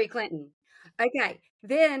 Hillary Clinton. Okay.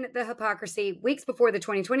 Then the hypocrisy. Weeks before the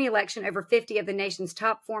 2020 election, over 50 of the nation's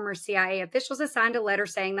top former CIA officials assigned a letter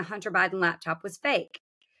saying the Hunter Biden laptop was fake.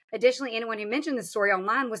 Additionally, anyone who mentioned the story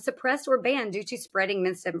online was suppressed or banned due to spreading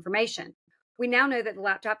misinformation. We now know that the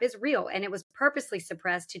laptop is real and it was purposely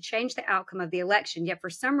suppressed to change the outcome of the election. Yet for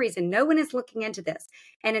some reason, no one is looking into this.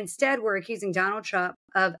 And instead, we're accusing Donald Trump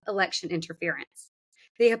of election interference.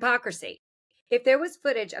 The hypocrisy. If there was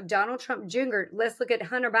footage of Donald Trump Jr., let's look at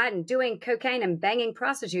Hunter Biden doing cocaine and banging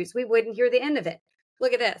prostitutes, we wouldn't hear the end of it.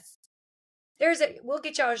 Look at this. We'll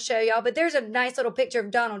get y'all to show y'all, but there's a nice little picture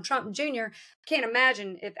of Donald Trump Jr. Can't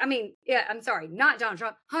imagine not Donald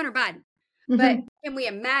Trump, Hunter Biden. Mm-hmm. But can we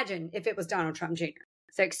imagine if it was Donald Trump Jr.?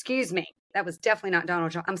 So excuse me, that was definitely not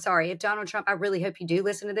Donald Trump. I'm sorry. If Donald Trump, I really hope you do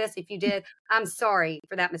listen to this. If you did, I'm sorry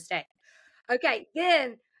for that mistake. Okay,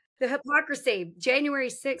 then the hypocrisy. January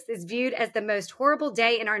 6th is viewed as the most horrible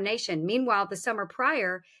day in our nation. Meanwhile, the summer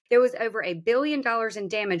prior, there was over $1 billion in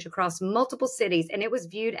damage across multiple cities, and it was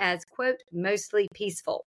viewed as, quote, mostly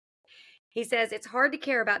peaceful. He says, it's hard to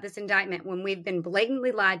care about this indictment when we've been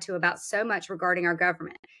blatantly lied to about so much regarding our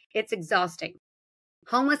government. It's exhausting.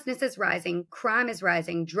 Homelessness is rising, crime is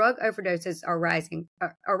rising, drug overdoses are rising,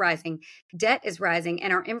 debt is rising,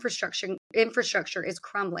 and our infrastructure is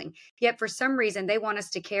crumbling. Yet for some reason, they want us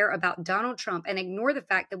to care about Donald Trump and ignore the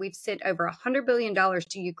fact that we've sent over $100 billion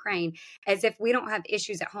to Ukraine as if we don't have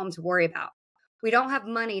issues at home to worry about. We don't have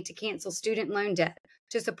money to cancel student loan debt,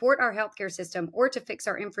 to support our healthcare system, or to fix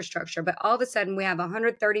our infrastructure. But all of a sudden, we have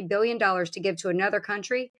 $130 billion to give to another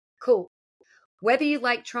country? Cool. Whether you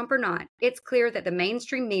like Trump or not, it's clear that the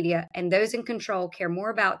mainstream media and those in control care more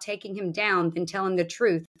about taking him down than telling the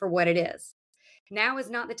truth for what it is. Now is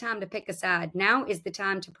not the time to pick a side. Now is the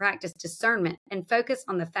time to practice discernment and focus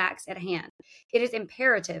on the facts at hand. It is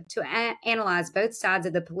imperative to analyze both sides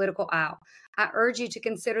of the political aisle. I urge you to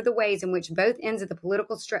consider the ways in which both ends of the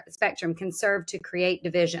political spectrum can serve to create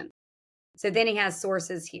division. So then he has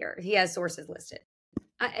sources here. He has sources listed.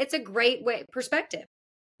 It's a great perspective.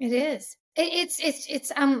 It is.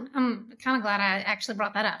 I'm kind of glad I actually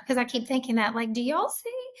brought that up because I keep thinking that, like, do y'all see?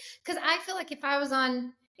 Because I feel like if I was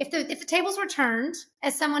if the tables were turned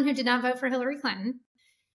as someone who did not vote for Hillary Clinton,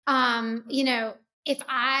 or Joe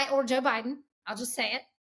Biden, I'll just say it.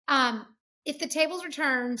 If the tables were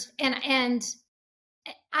turned and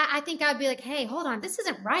I think I'd be like, hey, hold on, this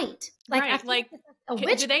isn't right.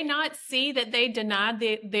 Do they not see that they denied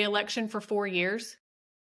the election for 4 years?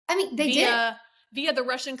 I mean, they did. Via the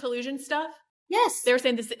Russian collusion stuff? Yes. They were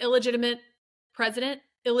saying this illegitimate president.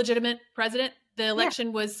 The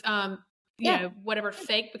election was, whatever,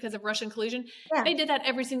 fake because of Russian collusion. Yeah. They did that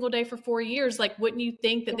every single day for 4 years. Like, wouldn't you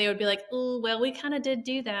think that they would be like, oh, well, we kind of did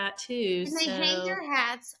do that too. And they hang their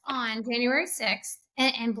hats on January 6th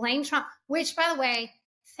and blame Trump, which, by the way,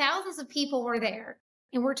 thousands of people were there.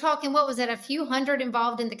 And we're talking, what was it, a few hundred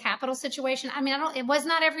involved in the Capitol situation? I mean, it was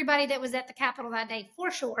not everybody that was at the Capitol that day,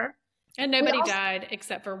 for sure. And nobody died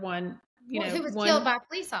except for one, who was killed by a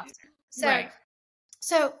police officer. So, right.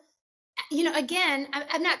 So, again,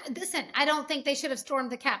 I'm not, listen, I don't think they should have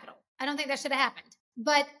stormed the Capitol. I don't think that should have happened.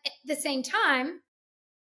 But at the same time,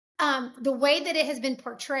 the way that it has been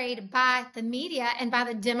portrayed by the media and by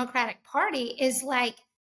the Democratic Party is like.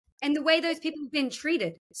 And the way those people have been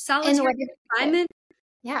treated, solitary confinement,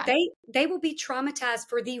 yeah, they will be traumatized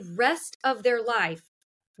for the rest of their life.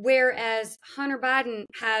 Whereas Hunter Biden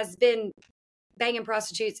has been banging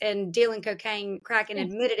prostitutes and dealing cocaine, crack, and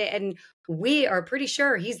admitted it. And we are pretty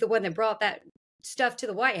sure he's the one that brought that stuff to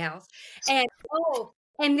the White House.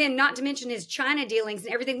 And then not to mention his China dealings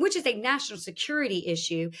and everything, which is a national security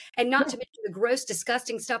issue. And not to mention the gross,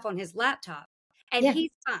 disgusting stuff on his laptop. And he's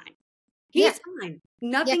fine. He's fine.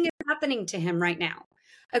 Nothing is happening to him right now.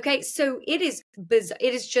 Okay, so it is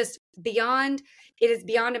just beyond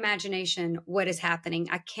imagination what is happening.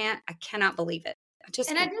 I cannot believe it.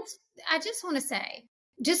 I just want to say,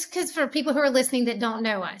 just because for people who are listening that don't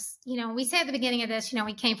know us, we say at the beginning of this,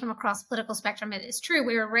 we came from across the political spectrum. It is true.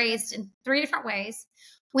 We were raised in 3 different ways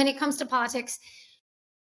when it comes to politics.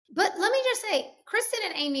 But let me just say, Kristen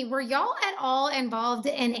and Amy, were y'all at all involved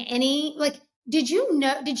in any, Did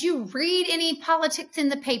you read any politics in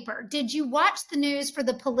the paper? Did you watch the news for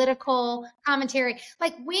the political commentary?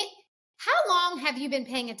 Like how long have you been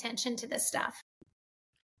paying attention to this stuff?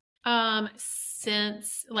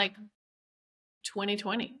 Since like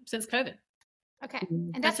 2020, since COVID. Okay.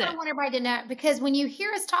 And that's what I want everybody to know, because when you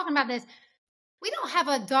hear us talking about this, we don't have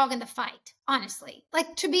a dog in the fight, honestly.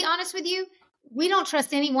 Like, to be honest with you, we don't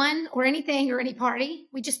trust anyone or anything or any party.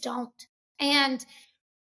 We just don't. And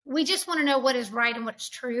we just want to know what is right and what is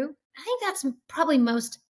true. I think that's probably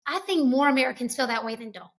I think more Americans feel that way than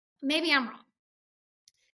don't. Maybe I'm wrong.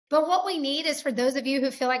 But what we need is for those of you who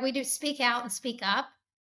feel like we do, speak out and speak up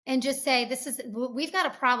and just say, we've got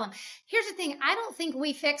a problem. Here's the thing. I don't think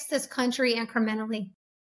we fix this country incrementally.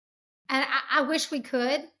 And I wish we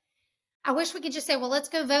could. I wish we could just say, well, let's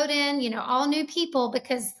go vote in, all new people,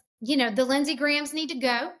 because, the Lindsey Grahams need to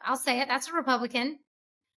go. I'll say it. That's a Republican.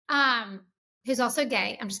 Who's also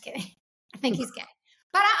gay. I'm just kidding. I think he's gay.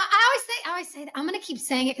 But I always say that. I'm going to keep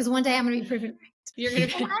saying it because one day I'm going to be proven right. You're going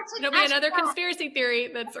to it'll be another conspiracy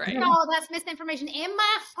theory. That's right. No, that's misinformation. In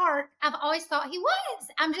my heart, I've always thought he was.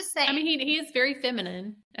 I'm just saying. I mean, he is very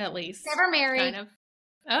feminine, at least. Never married. Kind of.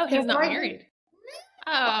 Oh, he's not married.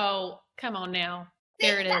 Oh, come on now.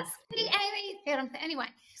 There it is. Anyway.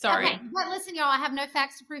 Sorry. Okay. But listen, y'all, I have no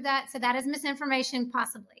facts to prove that. So that is misinformation,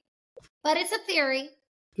 possibly. But it's a theory.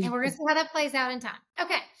 And we're going to see how that plays out in time.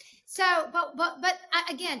 Okay. So, but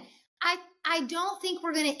again, I don't think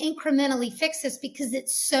we're going to incrementally fix this because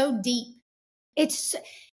it's so deep. It's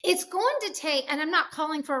going to take, and I'm not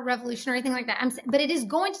calling for a revolution or anything like that, but it is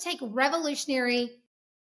going to take revolutionary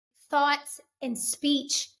thoughts and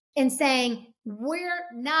speech and saying, we're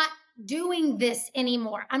not doing this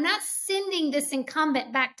anymore. I'm not sending this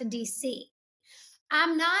incumbent back to DC.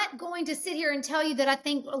 I'm not going to sit here and tell you that I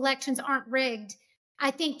think elections aren't rigged. I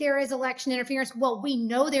think there is election interference. Well, we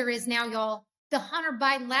know there is now, y'all. The Hunter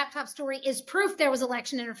Biden laptop story is proof there was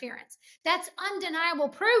election interference. That's undeniable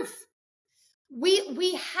proof.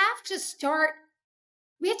 We have to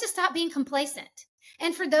stop being complacent.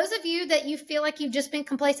 And for those of you that you feel like you've just been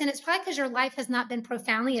complacent, it's probably because your life has not been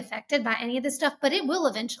profoundly affected by any of this stuff, but it will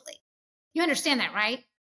eventually. You understand that, right?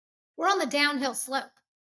 We're on the downhill slope.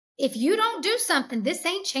 If you don't do something, this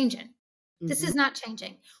ain't changing. This is not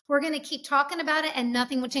changing. We're going to keep talking about it and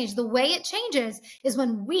nothing will change. The way it changes is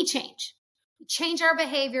when we change. We change our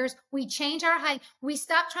behaviors. We change our height. We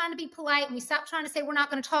stop trying to be polite and we stop trying to say we're not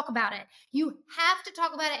going to talk about it. You have to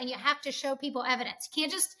talk about it and you have to show people evidence. You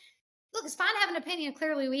can't just, look, it's fine to have an opinion.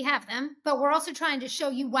 Clearly we have them, but we're also trying to show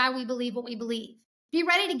you why we believe what we believe. Be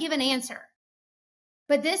ready to give an answer.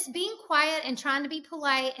 But this being quiet and trying to be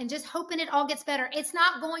polite and just hoping it all gets better, it's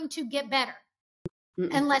not going to get better.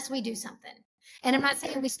 Unless we do something. And I'm not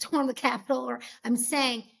saying we storm the Capitol, or I'm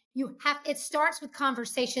saying it starts with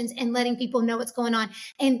conversations and letting people know what's going on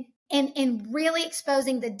and really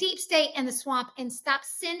exposing the deep state and the swamp and stop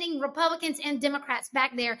sending Republicans and Democrats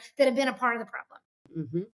back there that have been a part of the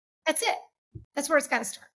problem. That's it. That's where it's got to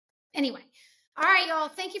start. Anyway. All right, y'all.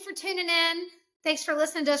 Thank you for tuning in. Thanks for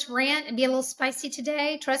listening to us rant and be a little spicy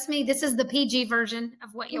today. Trust me, this is the PG version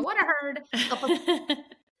of what you would have heard.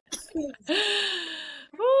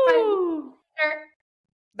 Woo.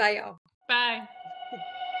 Bye, y'all. Bye.